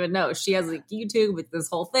you don't even know she has like YouTube with this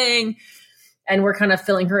whole thing," and we're kind of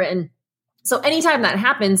filling her in. So anytime that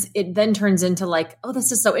happens, it then turns into like, oh,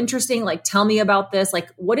 this is so interesting. Like, tell me about this. Like,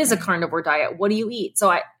 what is a carnivore diet? What do you eat?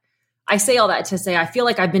 So I say all that to say, I feel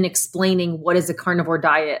like I've been explaining what is a carnivore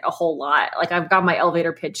diet a whole lot. Like I've got my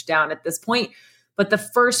elevator pitch down at this point. But the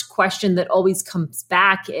first question that always comes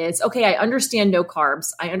back is, okay, I understand no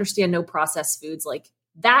carbs. I understand no processed foods. Like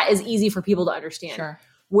that is easy for people to understand. Sure.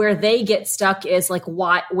 Where they get stuck is like,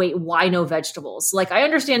 why no vegetables? Like I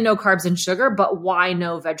understand no carbs and sugar, but why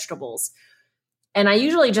no vegetables? And I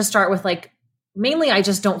usually just start with mainly I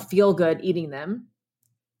just don't feel good eating them.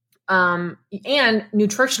 And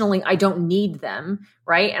nutritionally, I don't need them.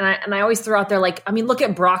 Right. And I always throw out there, look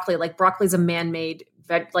at broccoli. Like broccoli is a man-made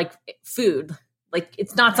food. Like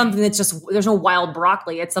it's not something that's just, there's no wild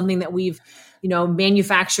broccoli. It's something that we've,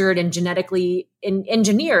 manufactured and genetically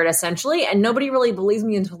engineered essentially. And nobody really believes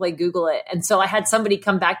me until they Google it. And so I had somebody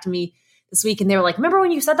come back to me this week and they were like, remember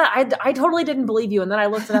when you said that? I totally didn't believe you. And then I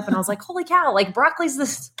looked it up and I was like, holy cow, like broccoli's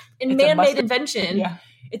this man-made invention. Yeah.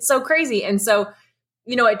 It's so crazy. And so,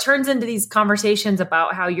 it turns into these conversations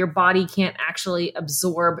about how your body can't actually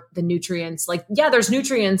absorb the nutrients. Like, yeah, there's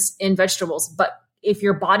nutrients in vegetables, but if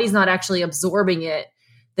your body's not actually absorbing it,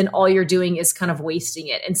 then all you're doing is kind of wasting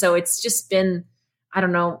it. And so it's just been, I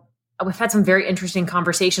don't know, we've had some very interesting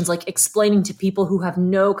conversations, like explaining to people who have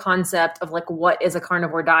no concept of like what is a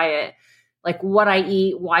carnivore diet, like what I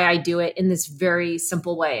eat, why I do it in this very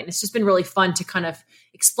simple way. And it's just been really fun to kind of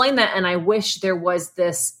explain that. And I wish there was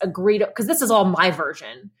this agreed, because this is all my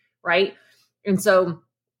version, right? And so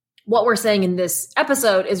what we're saying in this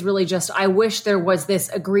episode is really just, I wish there was this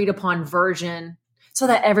agreed upon version so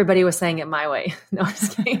that everybody was saying it my way. No, I'm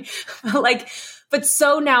just kidding. But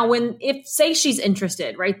so now if say she's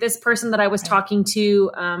interested, right? This person that I was talking to,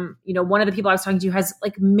 one of the people I was talking to has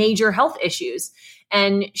like major health issues,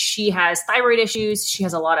 and she has thyroid issues. She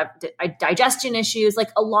has a lot of digestion issues, like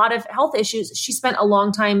a lot of health issues. She spent a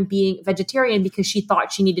long time being vegetarian because she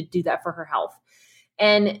thought she needed to do that for her health.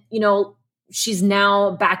 And, she's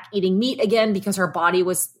now back eating meat again because her body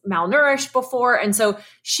was malnourished before. And so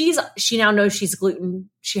she now knows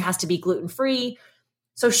she has to be gluten-free.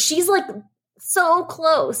 So she's like so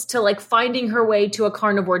close to like finding her way to a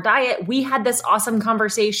carnivore diet. We had this awesome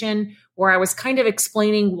conversation where I was kind of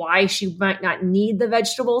explaining why she might not need the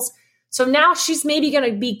vegetables. So now she's maybe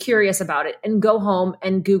going to be curious about it and go home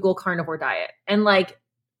and Google carnivore diet. And like,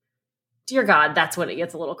 dear God, that's when it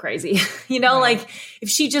gets a little crazy. Like if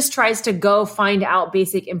she just tries to go find out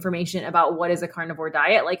basic information about what is a carnivore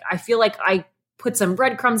diet, like I feel like I put some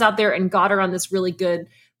breadcrumbs out there and got her on this really good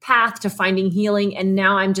path to finding healing. And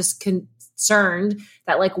now I'm just concerned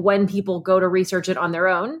that like when people go to research it on their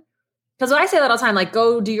own, because I say that all the time, like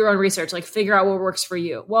go do your own research, like figure out what works for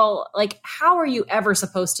you. Well, like how are you ever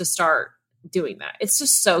supposed to start doing that? It's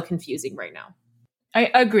just so confusing right now. I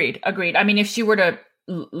agreed. I mean, if she were to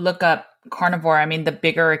look up carnivore, I mean, the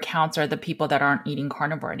bigger accounts are the people that aren't eating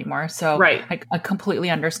carnivore anymore. So right. I completely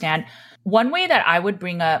understand. One way that I would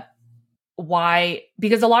bring up why,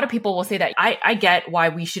 because a lot of people will say that I get why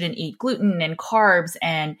we shouldn't eat gluten and carbs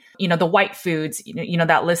and, the white foods,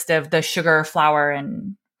 that list of the sugar, flour,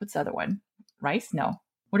 and what's the other one? Rice? No.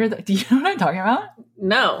 Do you know what I'm talking about?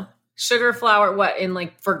 No. Sugar, flour, what, in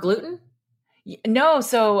like for gluten? No.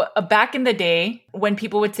 So back in the day when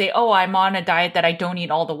people would say, oh, I'm on a diet that I don't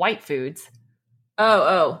eat all the white foods.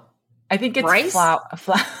 Oh. I think it's rice? Flour.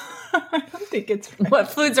 I don't think it's rice.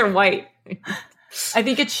 What foods are white? I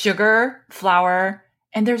think it's sugar, flour,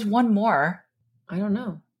 and there's one more. I don't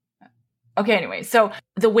know. Okay, anyway, so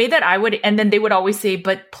the way that I would, and then they would always say,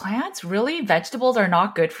 but plants, really? Vegetables are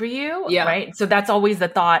not good for you, Yeah. right? So that's always the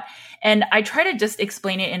thought. And I try to just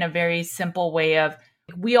explain it in a very simple way of,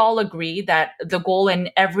 we all agree that the goal in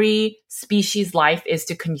every species life is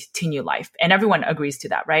to continue life. And everyone agrees to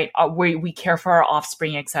that, right? We care for our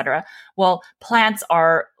offspring, etc. Well, plants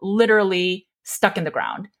are literally stuck in the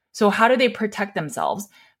ground. So how do they protect themselves?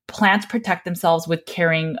 Plants protect themselves with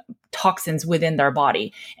carrying toxins within their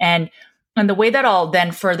body. And the way that I'll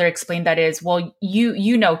then further explain that is, well,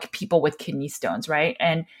 you know people with kidney stones, right?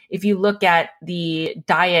 And if you look at the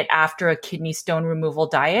diet after a kidney stone removal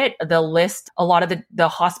diet, the list a lot of the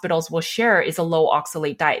hospitals will share is a low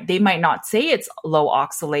oxalate diet. They might not say it's low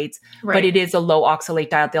oxalates, Right. but it is a low oxalate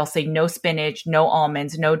diet. They'll say no spinach, no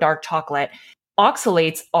almonds, no dark chocolate.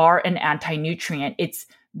 Oxalates are an anti-nutrient. It's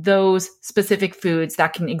those specific foods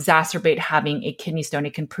that can exacerbate having a kidney stone.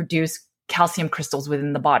 It can produce calcium crystals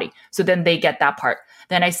within the body. So then they get that part.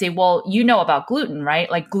 Then I say, well, you know about gluten, right?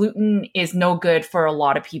 Like gluten is no good for a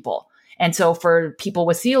lot of people. And so for people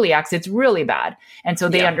with celiacs, it's really bad. And so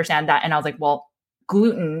they understand that. And I was like, well,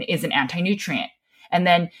 gluten is an anti-nutrient. And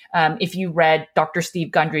then if you read Dr.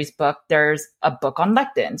 Steve Gundry's book, there's a book on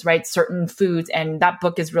lectins, right? Certain foods. And that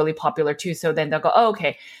book is really popular too. So then they'll go, oh,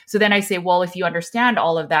 okay. So then I say, well, if you understand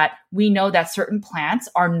all of that, we know that certain plants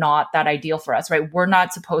are not that ideal for us, right? We're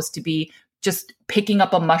not supposed to be just picking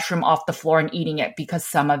up a mushroom off the floor and eating it because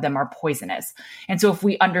some of them are poisonous. And so if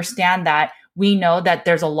we understand that, we know that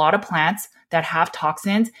there's a lot of plants that have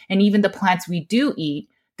toxins, and even the plants we do eat,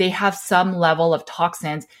 they have some level of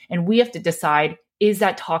toxins, and we have to decide, is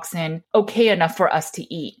that toxin okay enough for us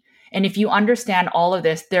to eat? And if you understand all of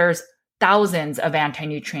this, there's thousands of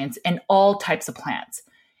anti-nutrients in all types of plants.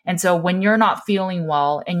 And so when you're not feeling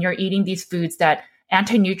well and you're eating these foods that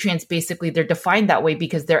anti-nutrients, basically, they're defined that way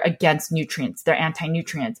because they're against nutrients. They're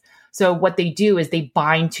anti-nutrients. So what they do is they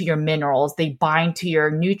bind to your minerals, they bind to your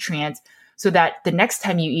nutrients so that the next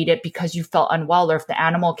time you eat it, because you felt unwell, or if the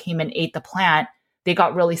animal came and ate the plant, they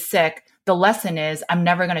got really sick. The lesson is, I'm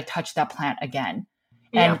never going to touch that plant again.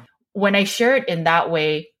 Yeah. And when I share it in that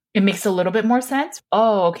way, it makes a little bit more sense.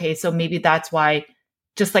 Oh, okay. So maybe that's why,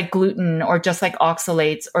 just like gluten or just like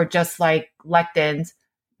oxalates or just like lectins,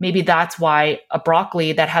 maybe that's why a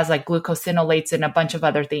broccoli that has like glucosinolates and a bunch of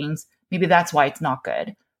other things, maybe that's why it's not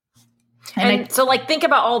good. And so like, think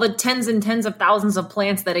about all the tens and tens of thousands of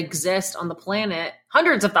plants that exist on the planet,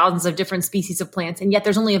 hundreds of thousands of different species of plants. And yet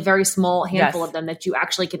there's only a very small handful of them that you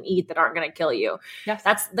actually can eat that aren't going to kill you. Yes.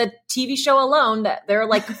 That's the TV show alone, that they're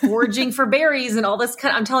like foraging for berries and all this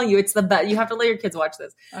kind of, I'm telling you, it's the best. You have to let your kids watch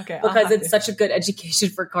this. Okay. Because it's such a good education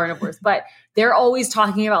for carnivores. But they're always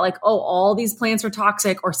talking about like, oh, all these plants are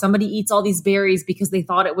toxic, or somebody eats all these berries because they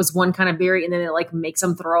thought it was one kind of berry, and then it like makes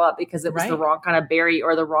them throw up because it was the wrong kind of berry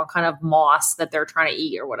or the wrong kind of moss that they're trying to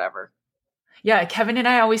eat or whatever. Yeah. Kevin and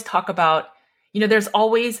I always talk about, there's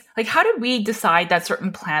always like, how did we decide that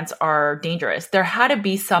certain plants are dangerous? There had to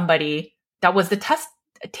be somebody that was the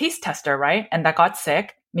taste tester, right? And that got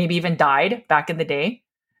sick, maybe even died back in the day.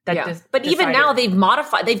 But even now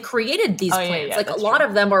they've created these plants. Like a lot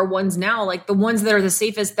of them are ones now, like the ones that are the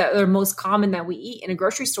safest, that are most common that we eat in a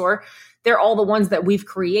grocery store. They're all the ones that we've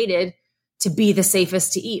created to be the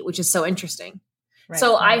safest to eat, which is so interesting. Right.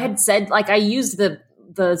 So I had said, like, I used the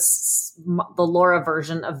Laura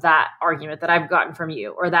version of that argument that I've gotten from you,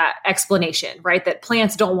 or that explanation, right? That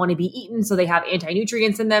plants don't want to be eaten, so they have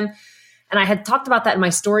anti-nutrients in them. And I had talked about that in my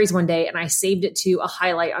stories one day, and I saved it to a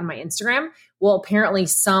highlight on my Instagram. Well, apparently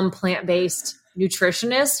some plant-based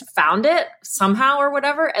nutritionist found it somehow or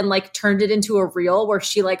whatever, and like turned it into a reel where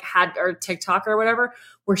she like had, or TikTok or whatever,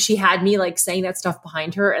 where she had me like saying that stuff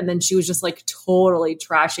behind her. And then she was just like totally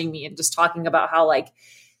trashing me and just talking about how like,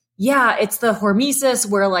 yeah, it's the hormesis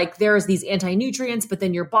where like there's these anti-nutrients, but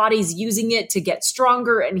then your body's using it to get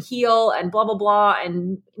stronger and heal and blah, blah, blah.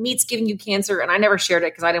 And meat's giving you cancer. And I never shared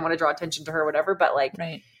it because I didn't want to draw attention to her or whatever. But like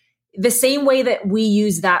the same way that we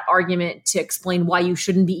use that argument to explain why you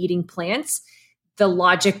shouldn't be eating plants, the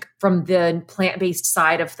logic from the plant-based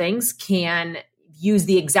side of things can use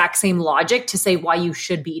the exact same logic to say why you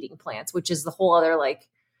should be eating plants, which is the whole other, like,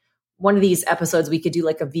 one of these episodes we could do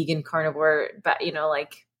like a vegan carnivore, but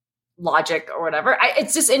like logic or whatever.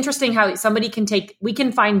 It's just interesting how we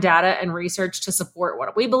can find data and research to support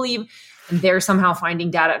what we believe, and they're somehow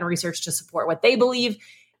finding data and research to support what they believe.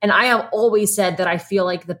 And I have always said that I feel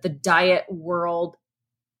like that the diet world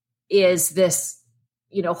is this,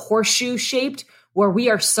 horseshoe shaped, where we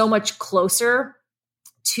are so much closer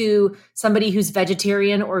to somebody who's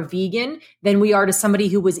vegetarian or vegan than we are to somebody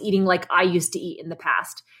who was eating like I used to eat in the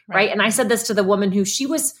past. Right. And I said this to the woman who, she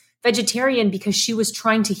was vegetarian because she was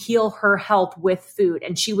trying to heal her health with food.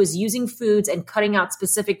 And she was using foods and cutting out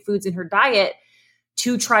specific foods in her diet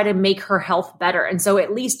to try to make her health better. And so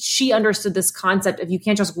at least she understood this concept of you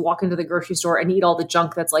can't just walk into the grocery store and eat all the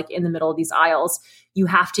junk that's like in the middle of these aisles. You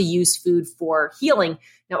have to use food for healing.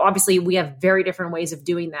 Now, obviously, we have very different ways of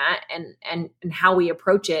doing that and how we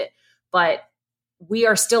approach it. But we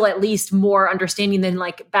are still at least more understanding than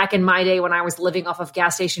like back in my day when I was living off of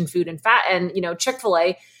gas station food and fat and,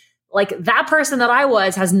 Chick-fil-A. Like that person that I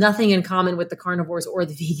was has nothing in common with the carnivores or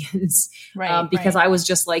the vegans, right? Because I was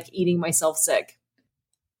just like eating myself sick.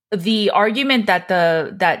 The argument that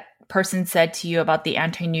that person said to you about the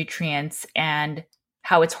anti-nutrients and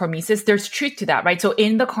how it's hormesis, there's truth to that, right? So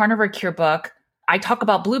in the Carnivore Cure book, I talk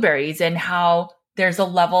about blueberries and how there's a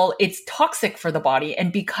level, it's toxic for the body.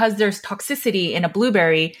 And because there's toxicity in a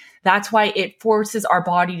blueberry, that's why it forces our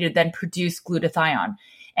body to then produce glutathione.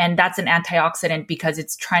 And that's an antioxidant because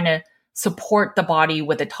it's trying to support the body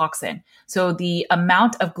with a toxin. So the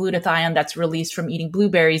amount of glutathione that's released from eating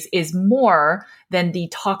blueberries is more than the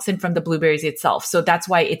toxin from the blueberries itself. So that's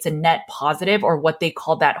why it's a net positive, or what they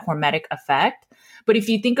call that hormetic effect. But if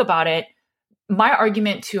you think about it, my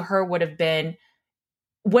argument to her would have been,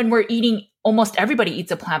 when we're eating, almost everybody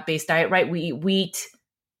eats a plant-based diet, right? We eat wheat,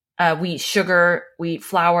 we eat sugar, we eat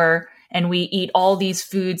flour, and we eat all these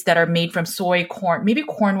foods that are made from soy, corn. Maybe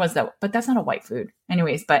corn was that, but that's not a white food.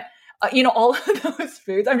 Anyways, but all of those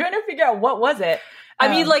foods. I'm trying to figure out what was it. I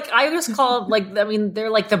mean, like I just call they're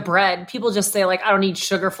like the bread. People just say like, I don't eat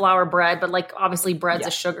sugar, flour, bread, but like obviously bread's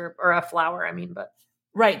a sugar or a flour. But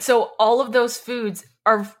right. So all of those foods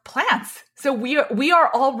are plants. So we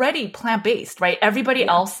are already plant-based, right? Everybody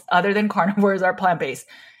else other than carnivores are plant-based.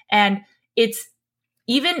 And it's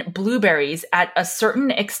even blueberries at a certain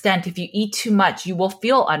extent. If you eat too much, you will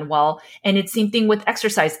feel unwell. And it's same thing with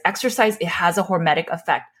exercise. Exercise, it has a hormetic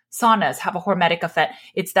effect. Saunas have a hormetic effect.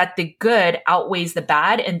 It's that the good outweighs the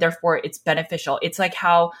bad, and therefore it's beneficial. It's like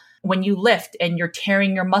how when you lift and you're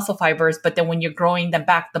tearing your muscle fibers, but then when you're growing them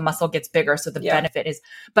back, the muscle gets bigger. So the benefit is,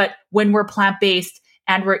 but when we're plant-based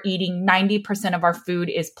and we're eating 90% of our food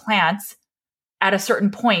is plants, at a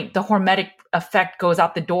certain point, the hormetic effect goes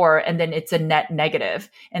out the door, and then it's a net negative.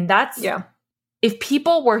 And that's, if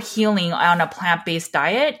people were healing on a plant-based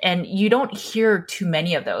diet, and you don't hear too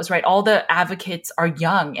many of those, right? All the advocates are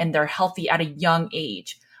young and they're healthy at a young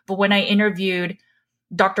age. But when I interviewed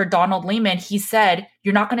Dr. Donald Lehman, he said,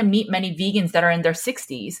 you're not going to meet many vegans that are in their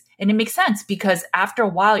 60s. And it makes sense because after a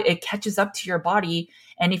while, it catches up to your body.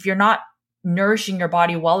 And if you're not nourishing your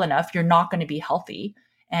body well enough, you're not going to be healthy.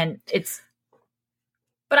 And it's...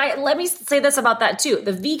 But let me say this about that too.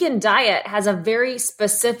 The vegan diet has a very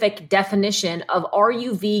specific definition of, are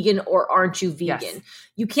you vegan or aren't you vegan? Yes.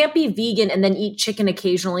 You can't be vegan and then eat chicken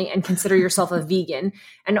occasionally and consider yourself a vegan.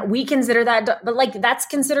 And we consider that, but like that's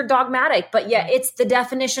considered dogmatic. But yeah, it's the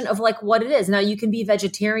definition of like what it is. Now you can be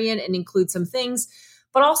vegetarian and include some things,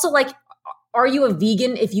 but also like, are you a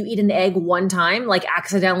vegan if you eat an egg one time, like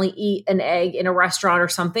accidentally eat an egg in a restaurant or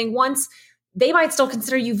something once? They might still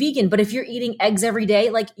consider you vegan, but if you're eating eggs every day,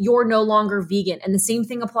 like you're no longer vegan. And the same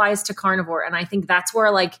thing applies to carnivore. And I think that's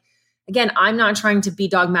where, like, again, I'm not trying to be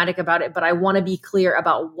dogmatic about it, but I want to be clear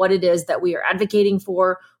about what it is that we are advocating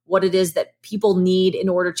for, what it is that people need in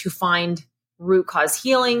order to find root cause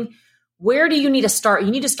healing. Where do you need to start?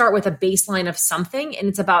 You need to start with a baseline of something. And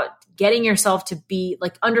it's about getting yourself to be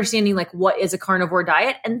like understanding like what is a carnivore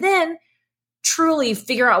diet, and then truly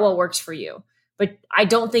figure out what works for you. But I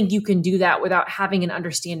don't think you can do that without having an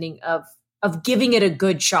understanding of giving it a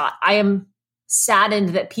good shot. I am saddened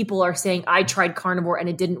that people are saying, I tried carnivore and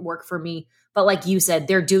it didn't work for me. But like you said,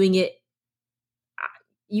 they're doing it.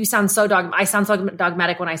 You sound so I sound so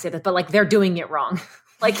dogmatic when I say that, but like they're doing it wrong.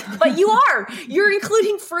 But you're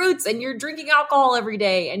including fruits and you're drinking alcohol every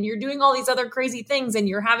day and you're doing all these other crazy things and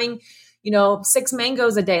you're having 6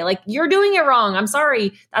 mangoes a day. Like you're doing it wrong. I'm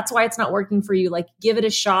sorry. That's why it's not working for you. Like give it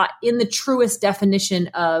a shot in the truest definition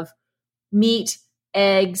of meat,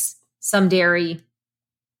 eggs, some dairy,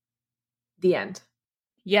 the end.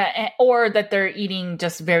 Yeah. Or that they're eating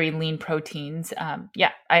just very lean proteins. I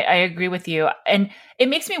agree with you. And it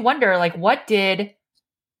makes me wonder, like, what did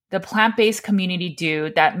the plant-based community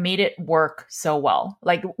do that made it work so well?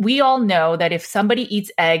 Like, we all know that if somebody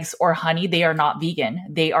eats eggs or honey, they are not vegan.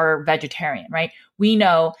 They are vegetarian, right? We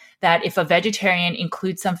know that if a vegetarian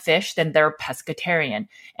includes some fish, then they're pescatarian.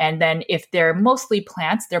 And then if they're mostly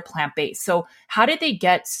plants, they're plant-based. So how did they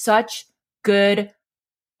get such good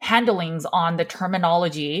handlings on the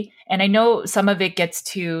terminology? And I know some of it gets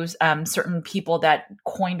to certain people that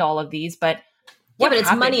coined all of these, but but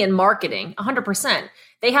it's money and marketing, 100%.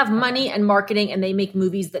 They have money and marketing, and they make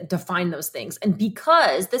movies that define those things. And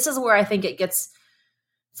because this is where I think it gets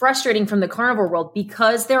frustrating from the carnivore world,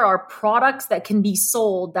 because there are products that can be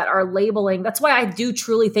sold that are labeling. That's why I do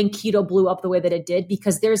truly think keto blew up the way that it did,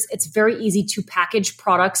 because it's very easy to package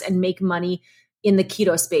products and make money in the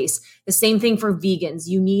keto space. The same thing for vegans.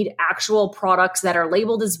 You need actual products that are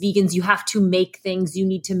labeled as vegans. You have to make things. You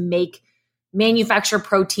need to manufacture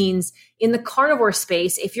proteins. In the carnivore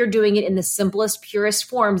space, if you're doing it in the simplest, purest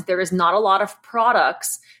forms, there is not a lot of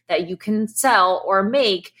products that you can sell or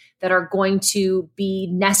make that are going to be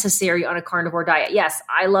necessary on a carnivore diet. Yes,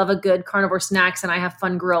 I love a good carnivore snacks and I have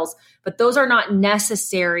fun grills, but those are not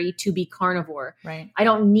necessary to be carnivore. Right. I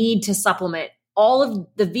don't need to supplement. All of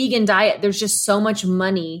the vegan diet, there's just so much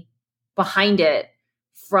money behind it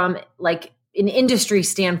from like an industry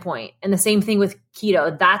standpoint. And the same thing with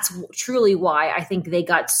keto. That's truly why I think they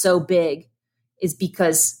got so big, is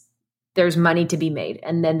because there's money to be made.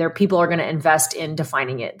 And then people are going to invest in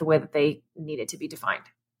defining it the way that they need it to be defined.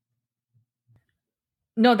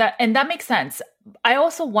 No, that makes sense. I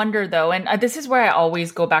also wonder though, and this is where I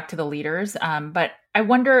always go back to the leaders, but I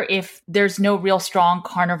wonder if there's no real strong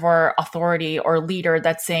carnivore authority or leader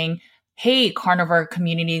that's saying, hey, carnivore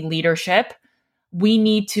community leadership, we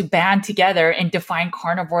need to band together and define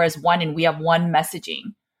carnivore as one, and we have one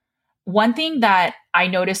messaging. One thing that I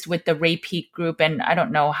noticed with the Ray Peak group, and I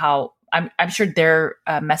don't know how, I'm sure their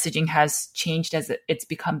messaging has changed as it's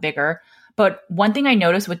become bigger. But one thing I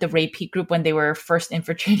noticed with the Ray Peak group when they were first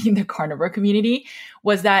infiltrating the carnivore community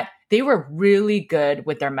was that they were really good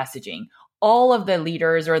with their messaging. All of the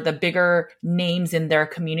leaders or the bigger names in their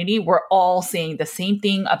community were all saying the same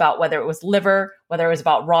thing about whether it was liver, whether it was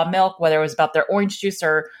about raw milk, whether it was about their orange juice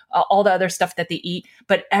or all the other stuff that they eat.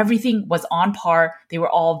 But everything was on par. They were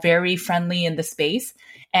all very friendly in the space.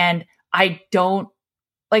 And I don't,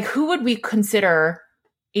 like, who would we consider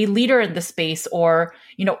a leader in the space? Or,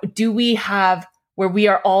 do we have where we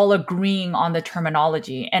are all agreeing on the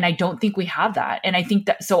terminology? And I don't think we have that. And I think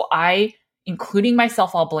that, so including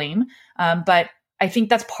myself, I'll blame. But I think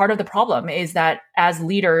that's part of the problem, is that as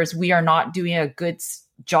leaders, we are not doing a good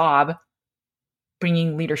job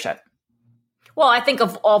bringing leadership. Well, I think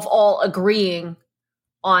of all agreeing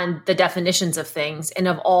on the definitions of things and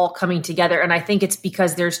of all coming together. And I think it's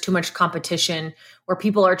because there's too much competition where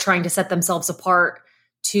people are trying to set themselves apart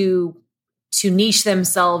to niche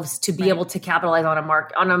themselves to be able to capitalize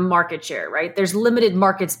on a market share, right? There's limited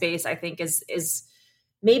market space, I think, is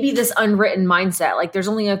maybe this unwritten mindset. Like there's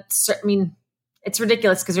only it's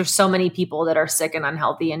ridiculous because there's so many people that are sick and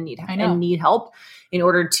unhealthy and need help in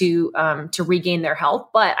order to regain their health.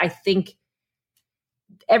 But I think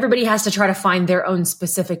everybody has to try to find their own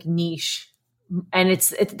specific niche. And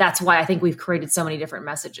that's why I think we've created so many different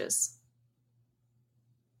messages.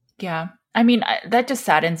 Yeah. I mean, that just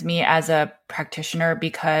saddens me as a practitioner,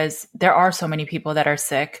 because there are so many people that are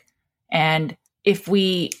sick. And if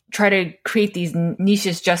we try to create these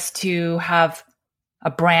niches just to have a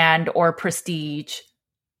brand or prestige,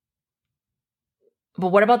 but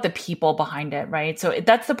what about the people behind it, right? So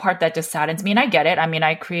that's the part that just saddens me. And I get it. I mean,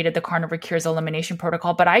 I created the Carnivore Cures Elimination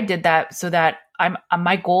Protocol, but I did that so that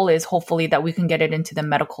my goal is hopefully that we can get it into the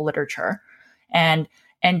medical literature and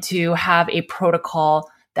to have a protocol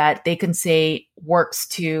that they can say works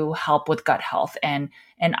to help with gut health. And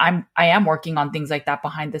I am working on things like that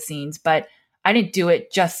behind the scenes, but I didn't do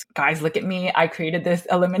it just, guys, look at me, I created this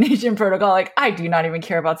elimination protocol. Like, I do not even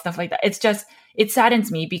care about stuff like that. It's just, it saddens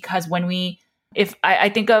me because if I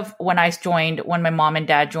think of when I joined, when my mom and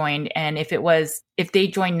dad joined, and if they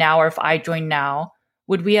joined now or if I joined now,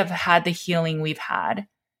 would we have had the healing we've had?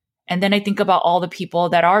 And then I think about all the people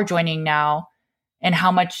that are joining now and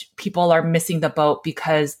how much people are missing the boat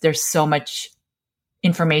because there's so much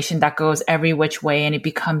information that goes every which way and it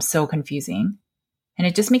becomes so confusing. And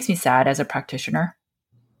it just makes me sad as a practitioner.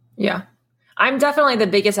 Yeah. I'm definitely the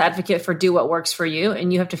biggest advocate for do what works for you.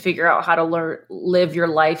 And you have to figure out how to live your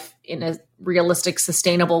life in a realistic,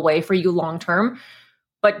 sustainable way for you long-term.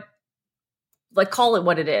 But like, call it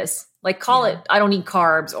what it is. Like, call it, I don't eat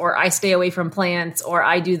carbs, or I stay away from plants, or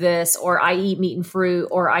I do this, or I eat meat and fruit,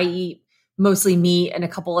 or I eat mostly meat and a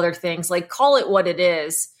couple other things. Like, call it what it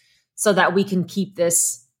is so that we can keep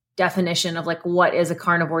this definition of like, what is a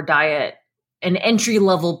carnivore diet, an entry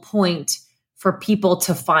level point for people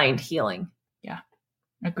to find healing. Yeah,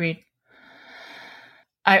 agreed.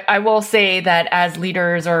 I will say that as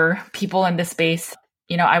leaders or people in this space,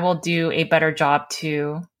 I will do a better job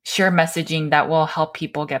to share messaging that will help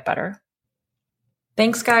people get better.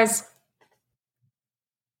 Thanks, guys.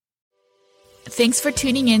 Thanks for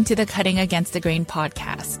tuning in to the Cutting Against the Grain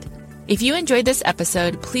podcast. If you enjoyed this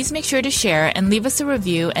episode, please make sure to share and leave us a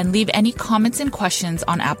review and leave any comments and questions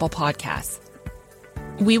on Apple Podcasts.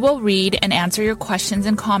 We will read and answer your questions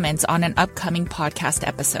and comments on an upcoming podcast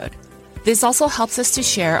episode. This also helps us to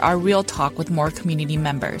share our real talk with more community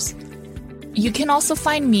members. You can also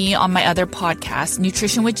find me on my other podcast,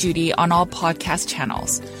 Nutrition with Judy, on all podcast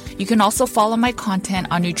channels. You can also follow my content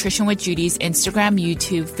on Nutrition with Judy's Instagram,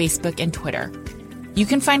 YouTube, Facebook, and Twitter. You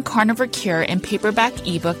can find Carnivore Cure in paperback,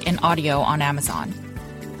 ebook, and audio on Amazon.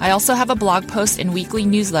 I also have a blog post and weekly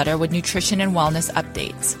newsletter with nutrition and wellness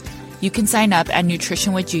updates. You can sign up at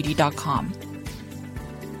nutritionwithjudy.com.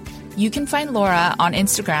 You can find Laura on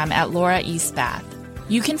Instagram at Laura E. Spath.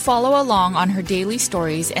 You can follow along on her daily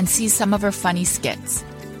stories and see some of her funny skits.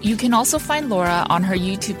 You can also find Laura on her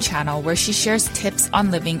YouTube channel where she shares tips on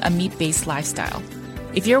living a meat-based lifestyle.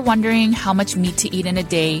 If you're wondering how much meat to eat in a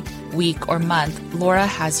day, week, or month, Laura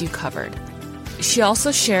has you covered. She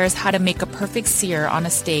also shares how to make a perfect sear on a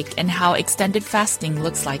steak and how extended fasting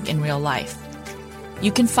looks like in real life.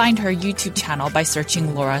 You can find her YouTube channel by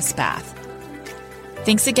searching Laura Spath.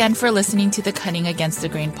 Thanks again for listening to the Cutting Against the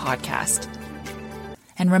Grain podcast.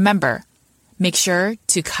 And remember, make sure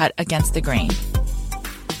to cut against the grain.